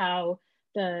 and just how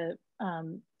the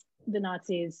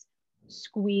Nazis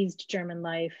squeezed German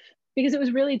life, because it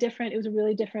was really different. It was a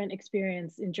really different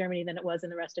experience in Germany than it was in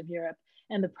the rest of Europe.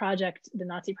 And the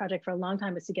Nazi project for a long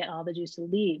time was to get all the Jews to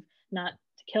leave, not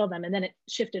to kill them. And then it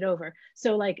shifted over.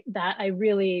 So like that, I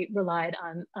really relied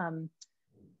on,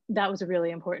 that was a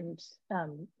really important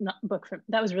book for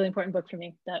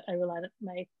me that I relied on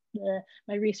my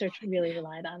my research really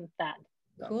relied on that.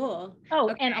 Cool. Oh,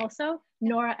 okay. and also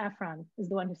Nora Ephron is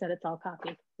the one who said it's all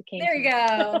copy. There you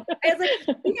go. I was like,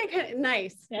 I think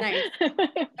nice.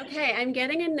 Okay, I'm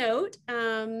getting a note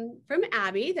from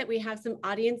Abby that we have some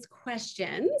audience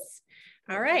questions.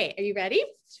 All right, are you ready?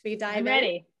 Should we dive in? I'm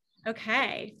ready.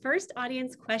 Okay, first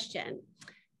audience question.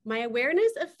 My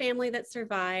awareness of family that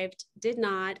survived did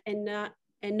not, and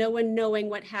no one knowing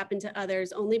what happened to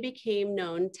others only became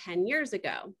known 10 years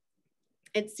ago.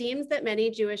 It seems that many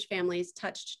Jewish families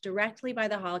touched directly by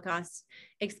the Holocaust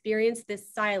experienced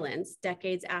this silence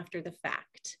decades after the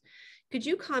fact. Could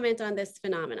you comment on this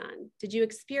phenomenon? Did you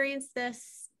experience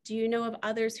this? Do you know of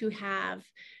others who have?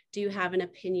 Do you have an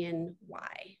opinion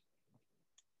why?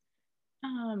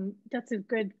 That's a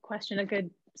good question, a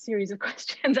good series of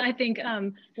questions. I think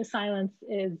the silence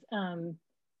is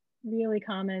really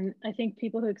common. I think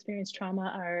people who experience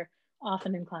trauma are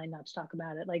often inclined not to talk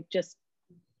about it, like just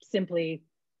simply,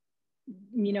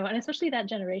 you know, and especially that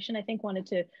generation, I think, wanted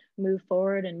to move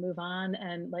forward and move on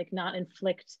and like not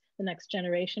inflict the next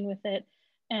generation with it.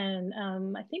 And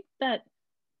I think that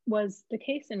was the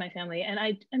case in my family. And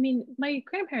I mean, my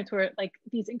grandparents were like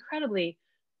these incredibly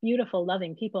beautiful,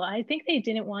 loving people. I think they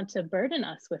didn't want to burden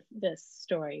us with this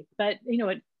story, but you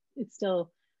know, it's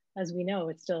still, as we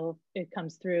know, it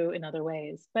comes through in other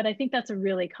ways. But I think that's a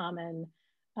really common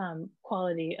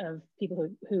quality of people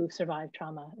who survive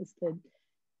trauma is the,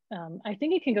 I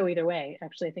think it can go either way.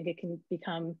 Actually, I think it can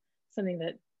become something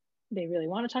that they really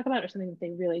want to talk about or something that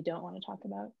they really don't want to talk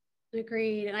about.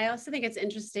 Agreed. And I also think it's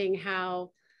interesting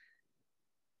how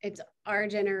it's our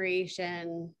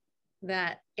generation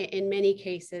that in many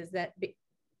cases that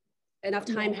enough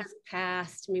time has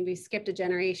passed. I mean, we skipped a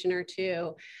generation or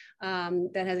two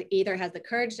that has the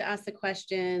courage to ask the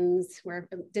questions. We're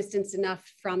distanced enough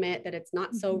from it that it's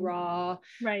not so raw.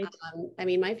 Right. I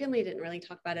mean, my family didn't really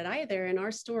talk about it either. And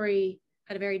our story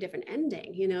had a very different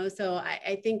ending, you know? So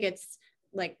I think it's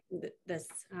like this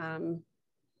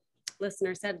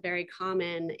listener said, very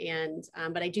common. And,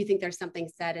 but I do think there's something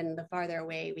said in the farther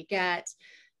away we get.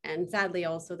 And sadly,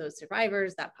 also those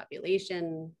survivors, that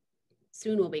population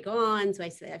soon will be gone. So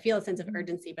I feel a sense of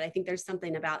urgency, but I think there's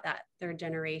something about that third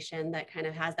generation that kind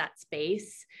of has that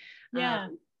space. Yeah.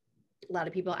 A lot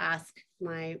of people ask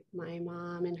my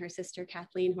mom and her sister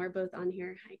Kathleen, who are both on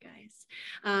here. Hi guys.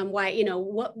 Why, you know,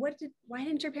 why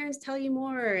didn't your parents tell you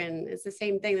more? And it's the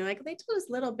same thing. They're like, they told us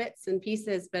little bits and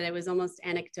pieces, but it was almost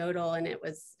anecdotal, and it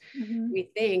was, we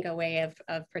think, a way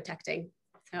of protecting.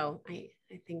 So I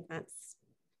think that's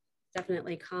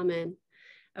definitely common.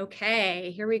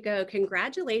 Okay, here we go.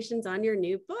 Congratulations on your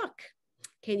new book.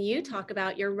 Can you talk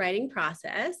about your writing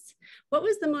process? What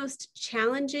was the most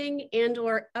challenging and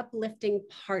or uplifting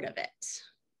part of it?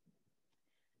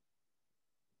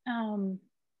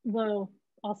 Well,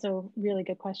 also really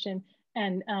good question.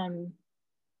 And I'm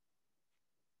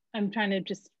trying to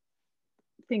just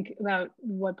think about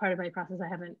what part of my process I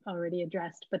haven't already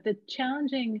addressed, but the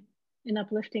challenging and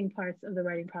uplifting parts of the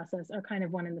writing process are kind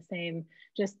of one and the same.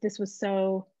 Just this was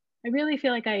so, I really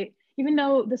feel like even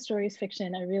though the story is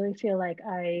fiction, I really feel like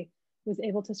I was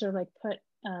able to sort of like put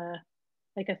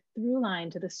like a through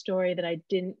line to the story that I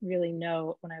didn't really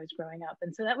know when I was growing up.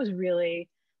 And so that was really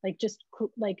like, just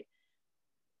like,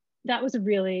 that was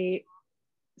really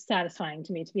satisfying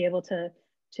to me to be able to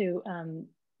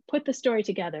put the story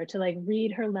together, to like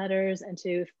read her letters and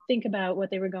to think about what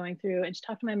they were going through and to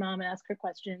talk to my mom and ask her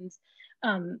questions.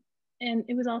 And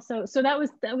it was also, so that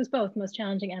was both the most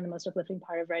challenging and the most uplifting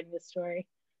part of writing this story.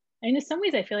 And in some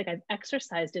ways, I feel like I've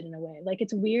exercised it in a way. Like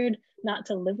it's weird not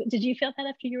to live. Did you feel that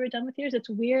after you were done with yours? It's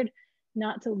weird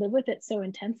not to live with it so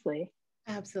intensely.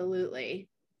 Absolutely.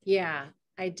 Yeah,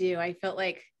 I do. I felt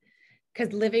like,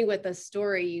 because living with a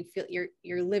story, you feel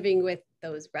you're living with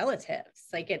those relatives.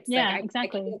 Like it's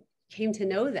exactly. I came to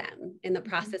know them in the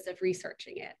process of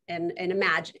researching it and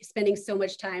spending so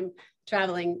much time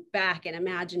traveling back and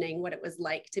imagining what it was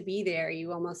like to be there.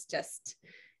 You almost just,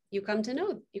 you come to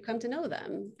know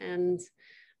them. And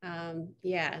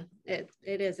yeah, it's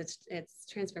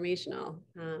transformational.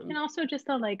 And also just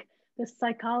the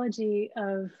psychology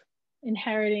of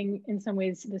inheriting in some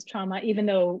ways this trauma, even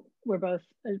though we're both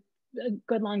a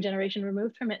good long generation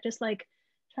removed from it, just like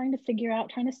trying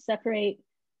to separate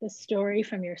the story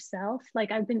from yourself.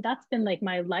 Like that's been like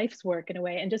my life's work in a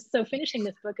way. And just so finishing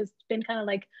this book has been kind of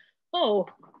like, oh,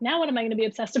 now what am I going to be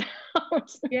obsessed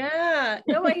about? Yeah,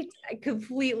 no, I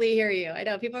completely hear you. I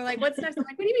know people are like, what's next? I'm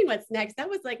like, what do you mean what's next? That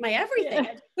was like my everything.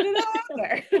 Yeah. I just put it all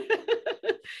out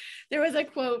there. There was a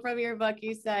quote from your book.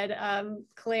 You said,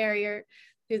 Claire,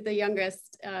 who's the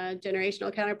youngest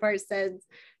generational counterpart, said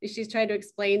she's trying to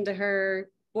explain to her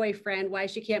boyfriend why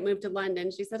she can't move to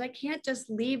London. She said, I can't just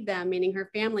leave them, meaning her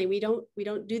family. We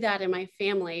don't do that in my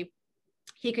family.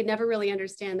 He could never really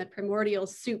understand the primordial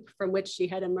soup from which she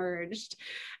had emerged.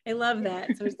 I love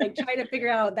that. So it's like trying to figure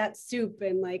out that soup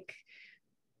and like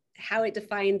how it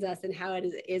defines us and how it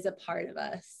is a part of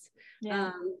us.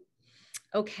 Yeah.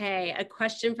 Okay, a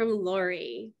question from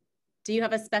Lori. Do you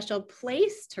have a special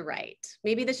place to write?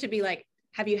 Maybe this should be like,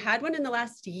 have you had one in the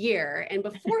last year? And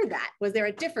before that, was there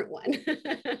a different one?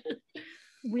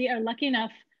 We are lucky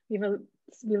enough. We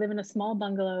live in a small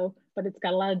bungalow, but it's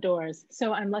got a lot of doors.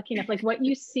 So I'm lucky enough, like what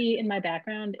you see in my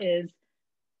background is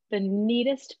the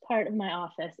neatest part of my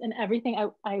office, and everything.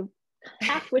 I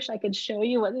half wish I could show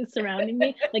you what is surrounding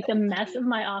me, like the mess of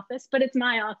my office, but it's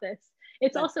my office.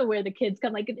 It's also where the kids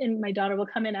come, like, and my daughter will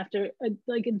come in after,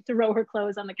 like, and throw her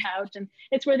clothes on the couch, and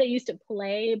it's where they used to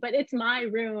play, but it's my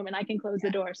room and I can close the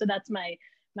door. So that's my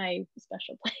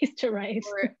special place to write.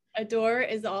 A door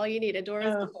is all you need. A door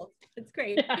is cool. It's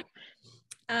great.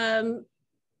 Yeah.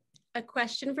 A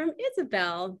question from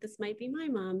Isabel. This might be my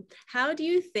mom. How do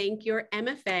you think your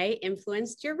MFA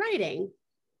influenced your writing?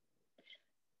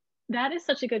 That is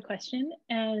such a good question.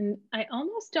 And I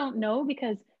almost don't know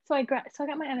because, so I got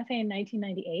my MFA in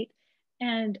 1998,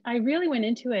 and I really went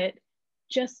into it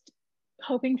just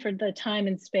hoping for the time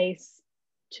and space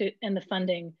and the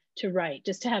funding to write,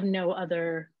 just to have no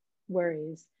other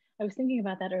worries. I was thinking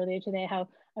about that earlier today, how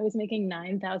I was making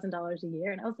 $9,000 a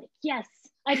year, and I was like, yes,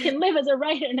 I can live as a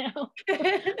writer now.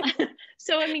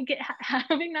 So, I mean,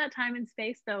 having that time and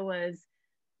space though was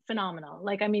phenomenal.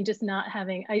 Like, I mean, just not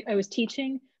having, I was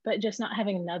teaching, but just not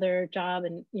having another job,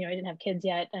 and, you know, I didn't have kids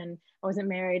yet, and I wasn't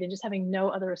married, and just having no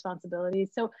other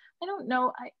responsibilities. So I don't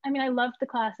know. I mean, I loved the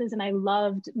classes, and I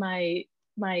loved my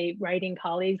writing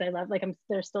colleagues. I love, like,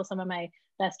 they're still some of my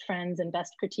best friends and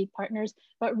best critique partners,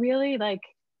 but really, like,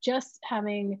 just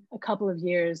having a couple of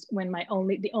years when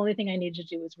the only thing I needed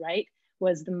to do was write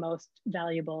was the most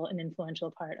valuable and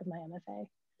influential part of my MFA.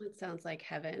 It sounds like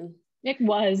heaven. It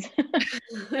was.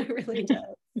 It really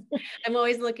does. I'm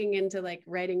always looking into like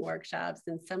writing workshops,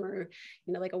 and some are,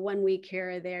 you know, like a 1 week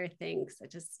here or there things.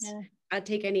 I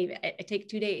take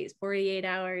 2 days, 48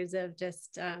 hours of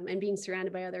just, and being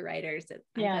surrounded by other writers. I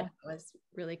thought it was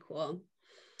really cool.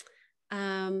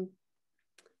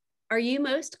 Are you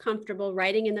most comfortable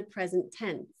writing in the present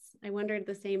tense? I wondered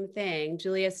the same thing.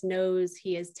 Julius knows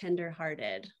he is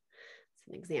tender-hearted. It's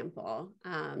an example.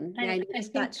 I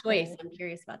noticed that choice. I'm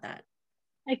curious about that.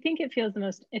 I think it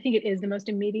is the most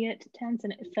immediate tense,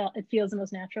 and it feels the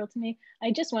most natural to me.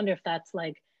 I just wonder if that's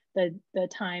like the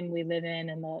time we live in,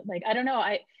 and the, like, I don't know.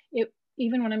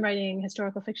 Even when I'm writing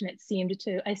historical fiction, I seem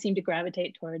to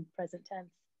gravitate toward present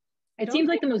tense. It seems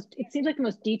like the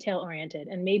most detail oriented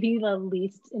and maybe the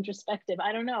least introspective.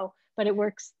 I don't know, but it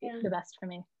works the best for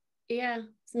me. Yeah,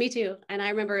 me too. And I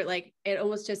remember, like, it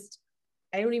almost just,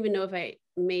 I don't even know if I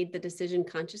made the decision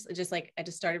consciously, just like I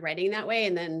just started writing that way.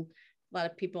 And then a lot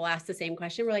of people ask the same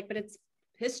question. We're like, but it's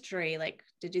history. Like,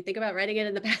 did you think about writing it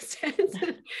in the past tense?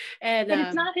 And but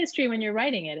it's not history when you're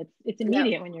writing it. It's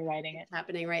immediate when you're writing it. It's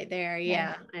happening right there.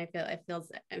 Yeah. I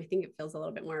think it feels a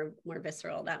little bit more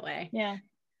visceral that way. Yeah.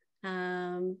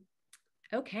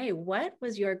 Okay. What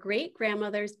was your great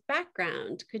grandmother's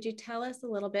background? Could you tell us a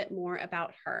little bit more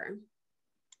about her?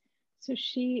 So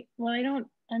I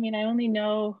only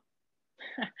know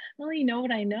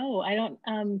what I know. I don't,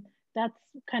 that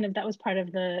was part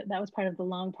of the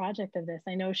long project of this.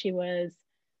 I know she was,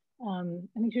 I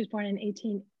think she was born in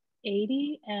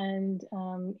 1880, and,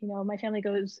 you know, my family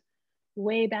goes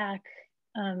way back.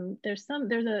 There's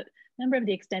a member of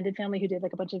the extended family who did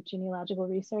like a bunch of genealogical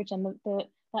research, and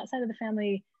that side of the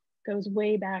family goes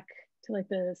way back to like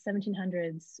the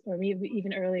 1700s or maybe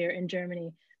even earlier in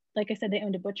Germany. Like I said, they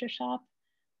owned a butcher shop.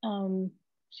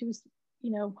 She was,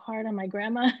 you know, hard on my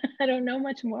grandma. I don't know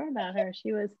much more about her.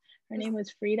 Her name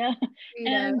was Frida.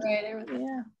 And right.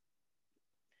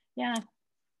 Yeah.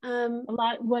 A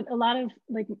lot of,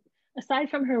 like, aside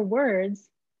from her words,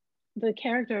 the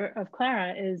character of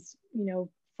Clara is, you know,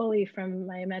 fully from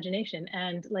my imagination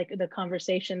and like the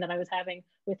conversation that I was having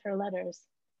with her letters.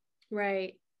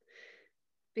 Right.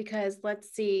 Because let's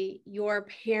see, your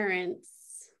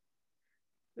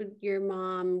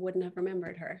mom wouldn't have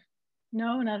remembered her.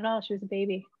 No, not at all. She was a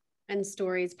baby. And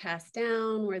stories passed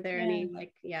down. Were there any,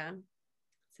 like, it's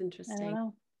interesting. I don't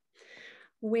know.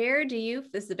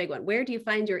 This is a big one. Where do you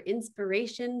find your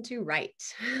inspiration to write?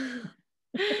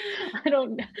 I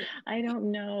don't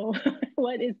know.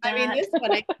 What is that? I mean, this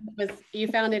one you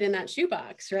found it in that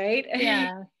shoebox, right?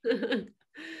 Yeah.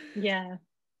 Yeah.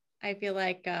 I feel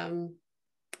like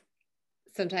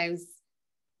sometimes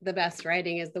the best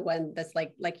writing is the one that's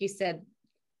like you said,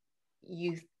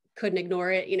 you couldn't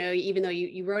ignore it, you know, even though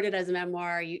you wrote it as a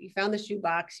memoir, you found the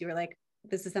shoebox, you were like,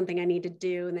 this is something I need to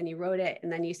do. And then you wrote it,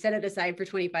 and then you set it aside for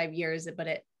 25 years, but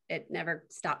it never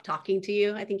stopped talking to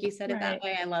you. I think you said it that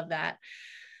way. I love that.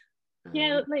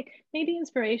 Yeah, like maybe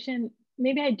inspiration,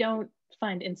 maybe I don't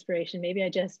find inspiration. Maybe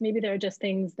there are just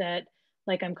things that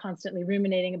like I'm constantly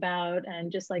ruminating about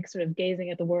and just like sort of gazing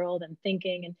at the world and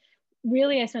thinking. And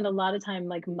really I spend a lot of time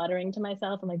like muttering to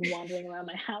myself and like wandering around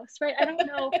my house, right? I don't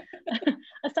know.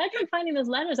 Aside from finding those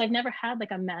letters, I've never had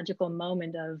like a magical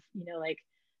moment of, you know, like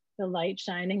the light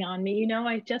shining on me. You know,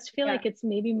 I just feel like it's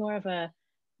maybe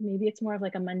it's more of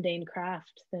like a mundane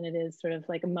craft than it is sort of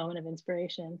like a moment of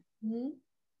inspiration. Mm-hmm.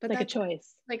 But like a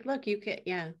choice. Like, look, you could,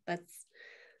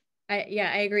 I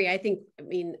agree. I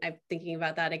mean, I'm thinking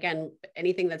about that again.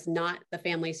 Anything that's not the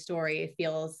family story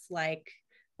feels like,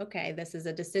 okay, this is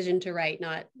a decision to write,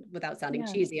 not, without sounding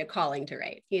cheesy, a calling to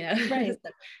write, you know? Right.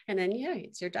 And then,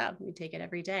 it's your job. You take it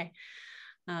every day.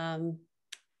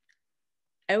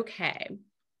 Okay.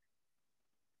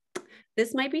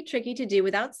 This might be tricky to do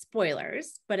without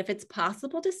spoilers, but if it's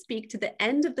possible to speak to the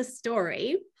end of the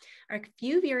story, our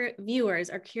few viewers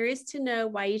are curious to know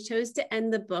why you chose to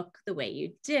end the book the way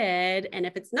you did. And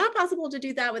if it's not possible to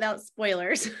do that without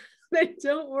spoilers, then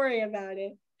don't worry about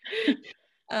it.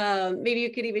 Maybe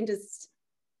you could even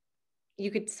you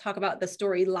could talk about the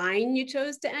storyline you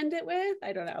chose to end it with.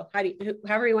 I don't know.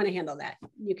 However you want to handle that.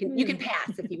 You can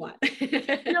pass if you want.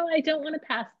 No, I don't want to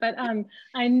pass, but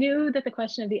I knew that the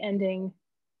question of the ending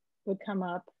would come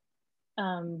up.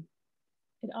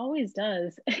 It always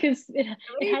does, because it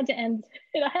had to end.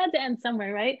 It had to end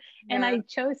somewhere, right? Yeah. And I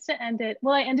chose to end it.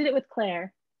 Well, I ended it with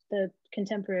Claire, the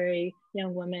contemporary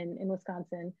young woman in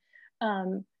Wisconsin,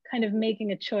 kind of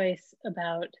making a choice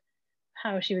about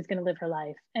how she was going to live her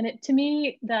life. And to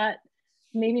me, that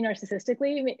maybe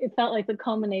narcissistically, it felt like the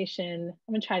culmination.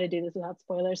 I'm going to try to do this without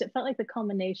spoilers. It felt like the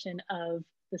culmination of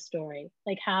the story,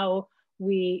 like how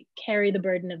we carry the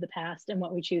burden of the past and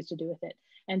what we choose to do with it.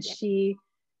 And she,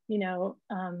 you know,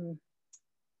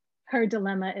 her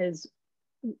dilemma is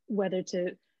whether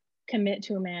to commit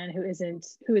to a man who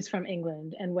is from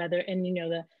England, and you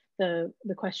know,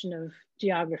 the question of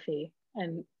geography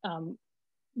and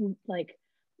like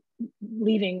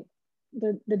leaving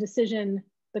the decision,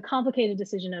 the complicated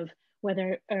decision of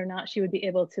whether or not she would be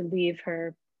able to leave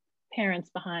her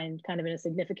parents behind kind of in a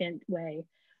significant way.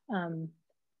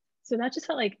 So that just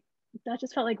felt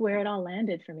like where it all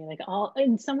landed for me. Like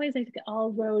in some ways, I think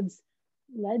all roads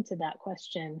led to that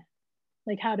question.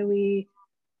 Like, how do we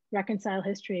reconcile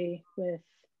history with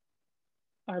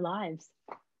our lives?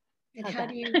 And how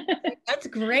do you, that's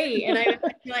great. And I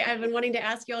feel like I've been wanting to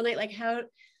ask you all night, like how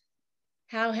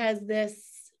has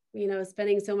this, you know,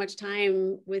 spending so much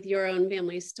time with your own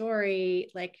family story,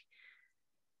 like,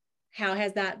 how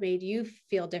has that made you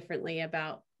feel differently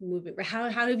about moving? How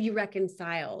have you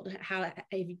reconciled? How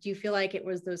do you feel like it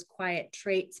was those quiet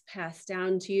traits passed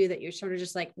down to you that you're sort of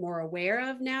just like more aware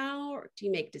of now? Or do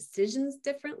you make decisions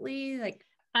differently? Like,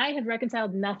 I have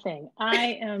reconciled nothing.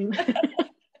 I am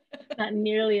not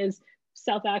nearly as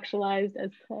self-actualized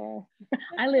as Claire.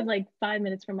 I live like 5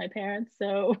 minutes from my parents,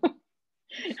 so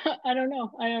I don't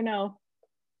know.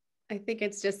 I think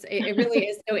it's just, it really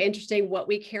is so interesting what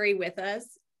we carry with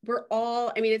us. We're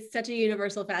all, I mean, it's such a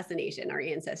universal fascination, our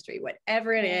ancestry,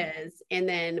 whatever it is. And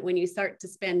then when you start to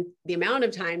spend the amount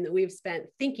of time that we've spent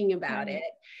thinking about it,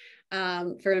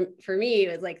 for me,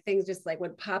 it was like things just like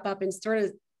would pop up and sort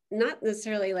of not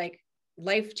necessarily like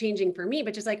life-changing for me,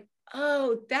 but just like,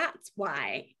 oh, that's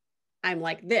why I'm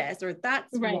like this, or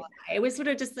that's why. It was sort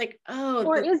of just like, oh.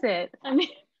 Or is it? I mean,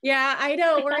 yeah, I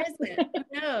know. Or is it?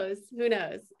 Who knows? Who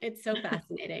knows? It's so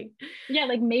fascinating. Yeah,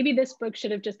 like maybe this book should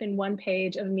have just been one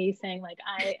page of me saying like,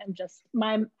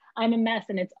 I'm a mess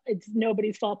and it's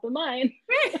nobody's fault but mine.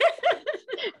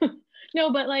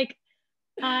 No, but like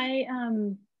I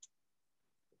don't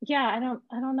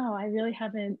know. I really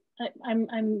haven't.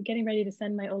 I'm getting ready to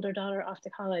send my older daughter off to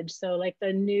college, so like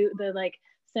the like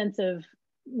sense of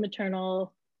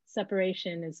maternal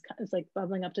separation is like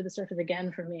bubbling up to the surface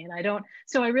again for me, and I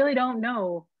really don't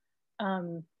know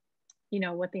you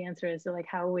know, what the answer is. So like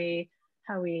how we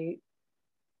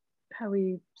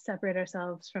separate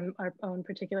ourselves from our own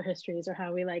particular histories, or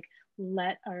how we like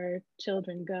let our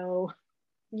children go.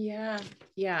 Yeah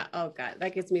Oh god,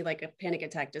 that gives me like a panic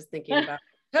attack just thinking about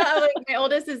like my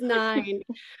oldest is 9.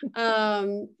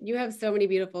 You have so many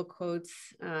beautiful quotes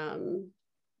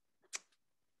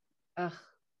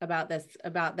about this,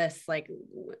 like,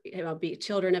 you know, be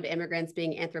children of immigrants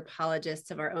being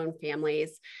anthropologists of our own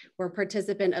families. We're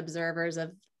participant observers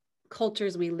of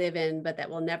cultures we live in, but that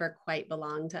will never quite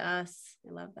belong to us.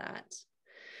 I love that.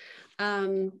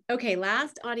 Okay,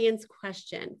 last audience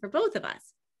question for both of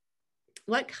us.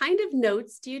 What kind of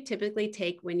notes do you typically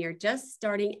take when you're just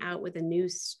starting out with a new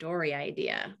story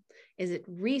idea? Is it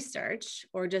research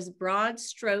or just broad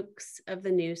strokes of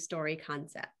the new story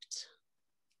concept?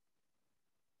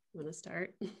 Want to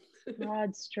start?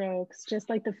 Broad strokes, just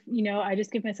like I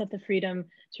just give myself the freedom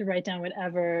to write down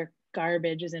whatever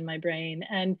garbage is in my brain.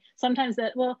 And sometimes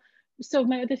so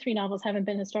my other 3 novels haven't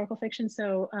been historical fiction.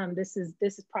 So this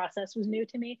process was new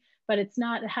to me, but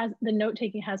the note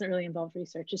taking hasn't really involved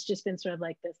research. It's just been sort of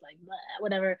like this, like blah,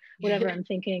 whatever I'm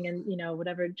thinking, and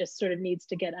whatever just sort of needs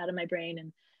to get out of my brain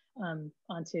and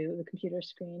onto the computer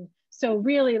screen. So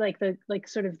really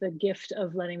sort of the gift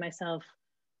of letting myself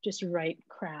just write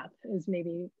crap is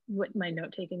maybe what my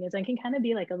note taking is. I can kind of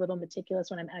be like a little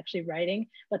meticulous when I'm actually writing,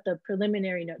 but the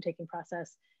preliminary note taking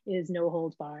process is no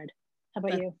holds barred. How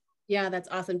about you? Yeah, that's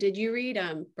awesome. Did you read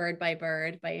Bird by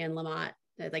Bird by Anne Lamott?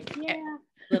 Like yeah.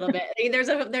 A little bit. I mean, there's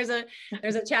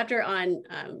a chapter on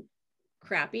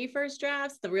crappy first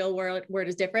drafts. The real word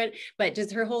is different, but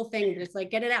just her whole thing, just like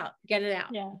get it out.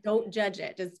 Yeah. Don't judge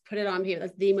it. Just put it on paper.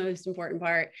 That's the most important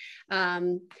part.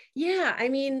 Yeah, I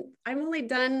mean, I've only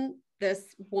done this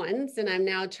once, and I'm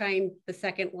now trying the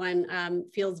second one.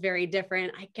 Feels very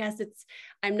different. I guess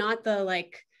I'm not the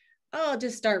like, oh, I'll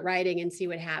just start writing and see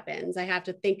what happens. I have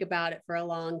to think about it for a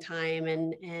long time.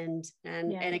 And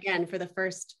again,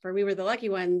 for We Were the Lucky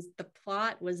Ones, the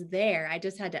plot was there. I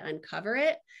just had to uncover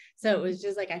it. So it was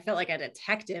just like, I felt like a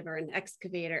detective or an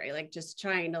excavator, like just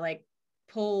trying to like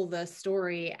pull the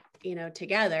story,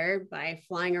 together by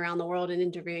flying around the world and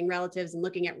interviewing relatives and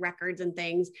looking at records and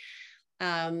things.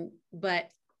 But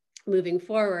moving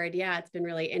forward, yeah, it's been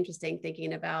really interesting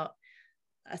thinking about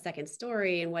a second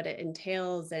story and what it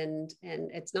entails, and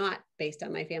it's not based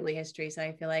on my family history, so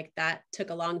I feel like that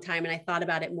took a long time, and I thought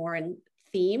about it more in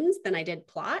themes than I did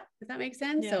plot, if that makes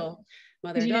sense. Yeah. So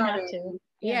mother daughter,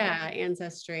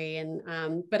 ancestry, and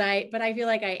but I feel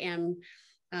like I am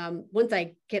once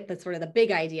I get the sort of the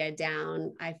big idea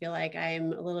down, I feel like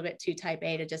I'm a little bit too type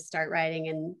A to just start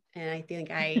writing, and I think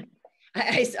I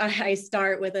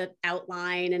start with an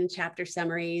outline and chapter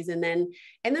summaries, and then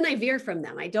I veer from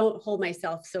them. I don't hold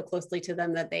myself so closely to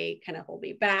them that they kind of hold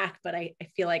me back. But I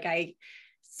feel like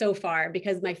so far,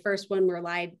 because my first one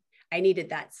I needed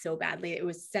that so badly. It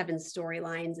was 7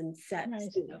 storylines and set,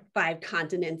 nice. 5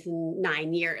 continents in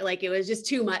 9 years. Like it was just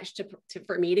too much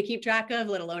for me to keep track of,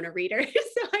 let alone a reader.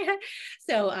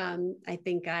 So I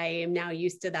think I am now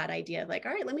used to that idea of like,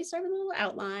 all right, let me start with a little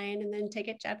outline and then take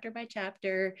it chapter by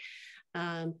chapter.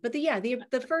 But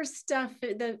the first stuff,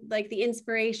 the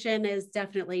inspiration is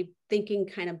definitely thinking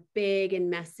kind of big and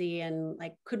messy and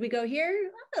like, could we go here?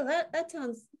 Oh, that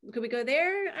sounds, could we go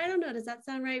there? I don't know. Does that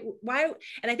sound right? Why?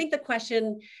 And I think the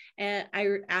question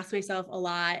I ask myself a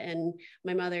lot, and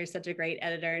my mother is such a great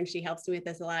editor and she helps me with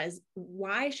this a lot, is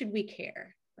why should we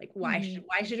care? Like, why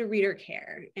should a reader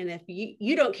care? And if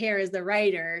you don't care as the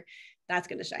writer, that's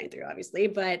going to shine through, obviously.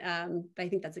 But I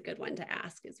think that's a good one to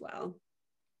ask as well.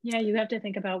 Yeah, you have to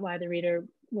think about why the reader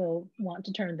will want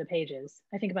to turn the pages.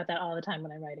 I think about that all the time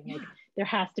when I'm writing. Like, there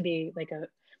has to be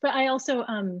but I also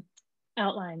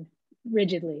outline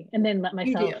rigidly and then let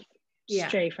myself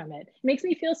stray from it. It makes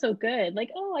me feel so good. Like,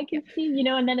 oh, I can see,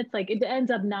 and then it's like, it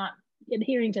ends up not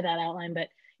adhering to that outline, but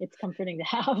it's comforting to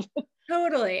have.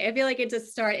 Totally. I feel like it's a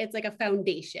start. It's like a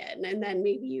foundation. And then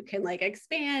maybe you can like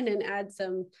expand and add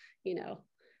some,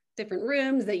 different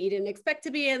rooms that you didn't expect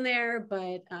to be in there,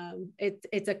 but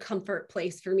it's a comfort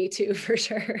place for me too, for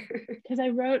sure. Because I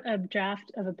wrote a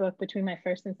draft of a book between my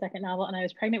first and second novel, and I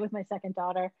was pregnant with my second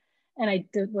daughter, and I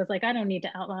was like, I don't need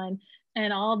to outline,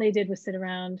 and all they did was sit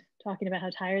around talking about how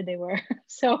tired they were.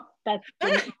 So that's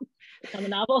on the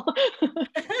novel.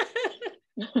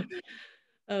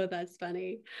 Oh, that's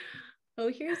funny. Oh,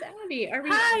 here's Abby.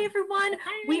 Hi, everyone.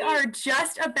 Hi. We are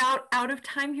just about out of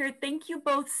time here. Thank you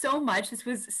both so much. This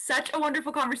was such a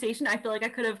wonderful conversation. I feel like I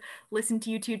could have listened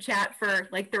to you two chat for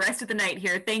like the rest of the night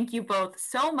here. Thank you both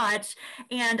so much.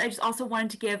 And I just also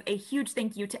wanted to give a huge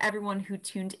thank you to everyone who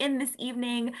tuned in this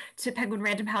evening, to Penguin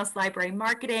Random House Library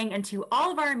Marketing, and to all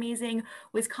of our amazing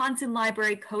Wisconsin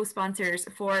Library co-sponsors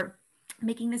for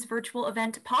making this virtual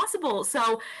event possible.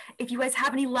 So if you guys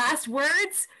have any last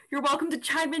words, you're welcome to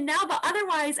chime in now, but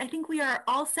otherwise I think we are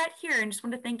all set here, and just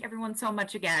want to thank everyone so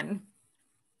much again.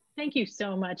 Thank you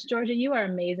so much. Georgia, you are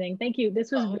amazing. Thank you.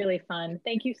 This was really fun.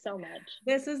 Thank you so much.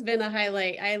 This has been a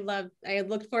highlight. I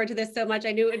looked forward to this so much.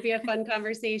 I knew it would be a fun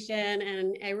conversation,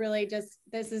 and I really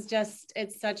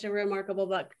it's such a remarkable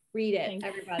book. Read it,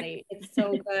 everybody. It's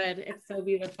so good. It's so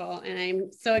beautiful. And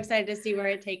I'm so excited to see where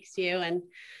it takes you. And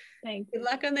Thanks. Good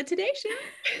luck on the Today Show.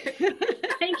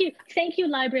 Thank you,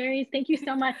 libraries. Thank you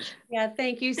so much. Yeah,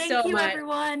 thank you Thank so you, much.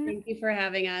 everyone. Thank you for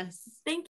having us. Thank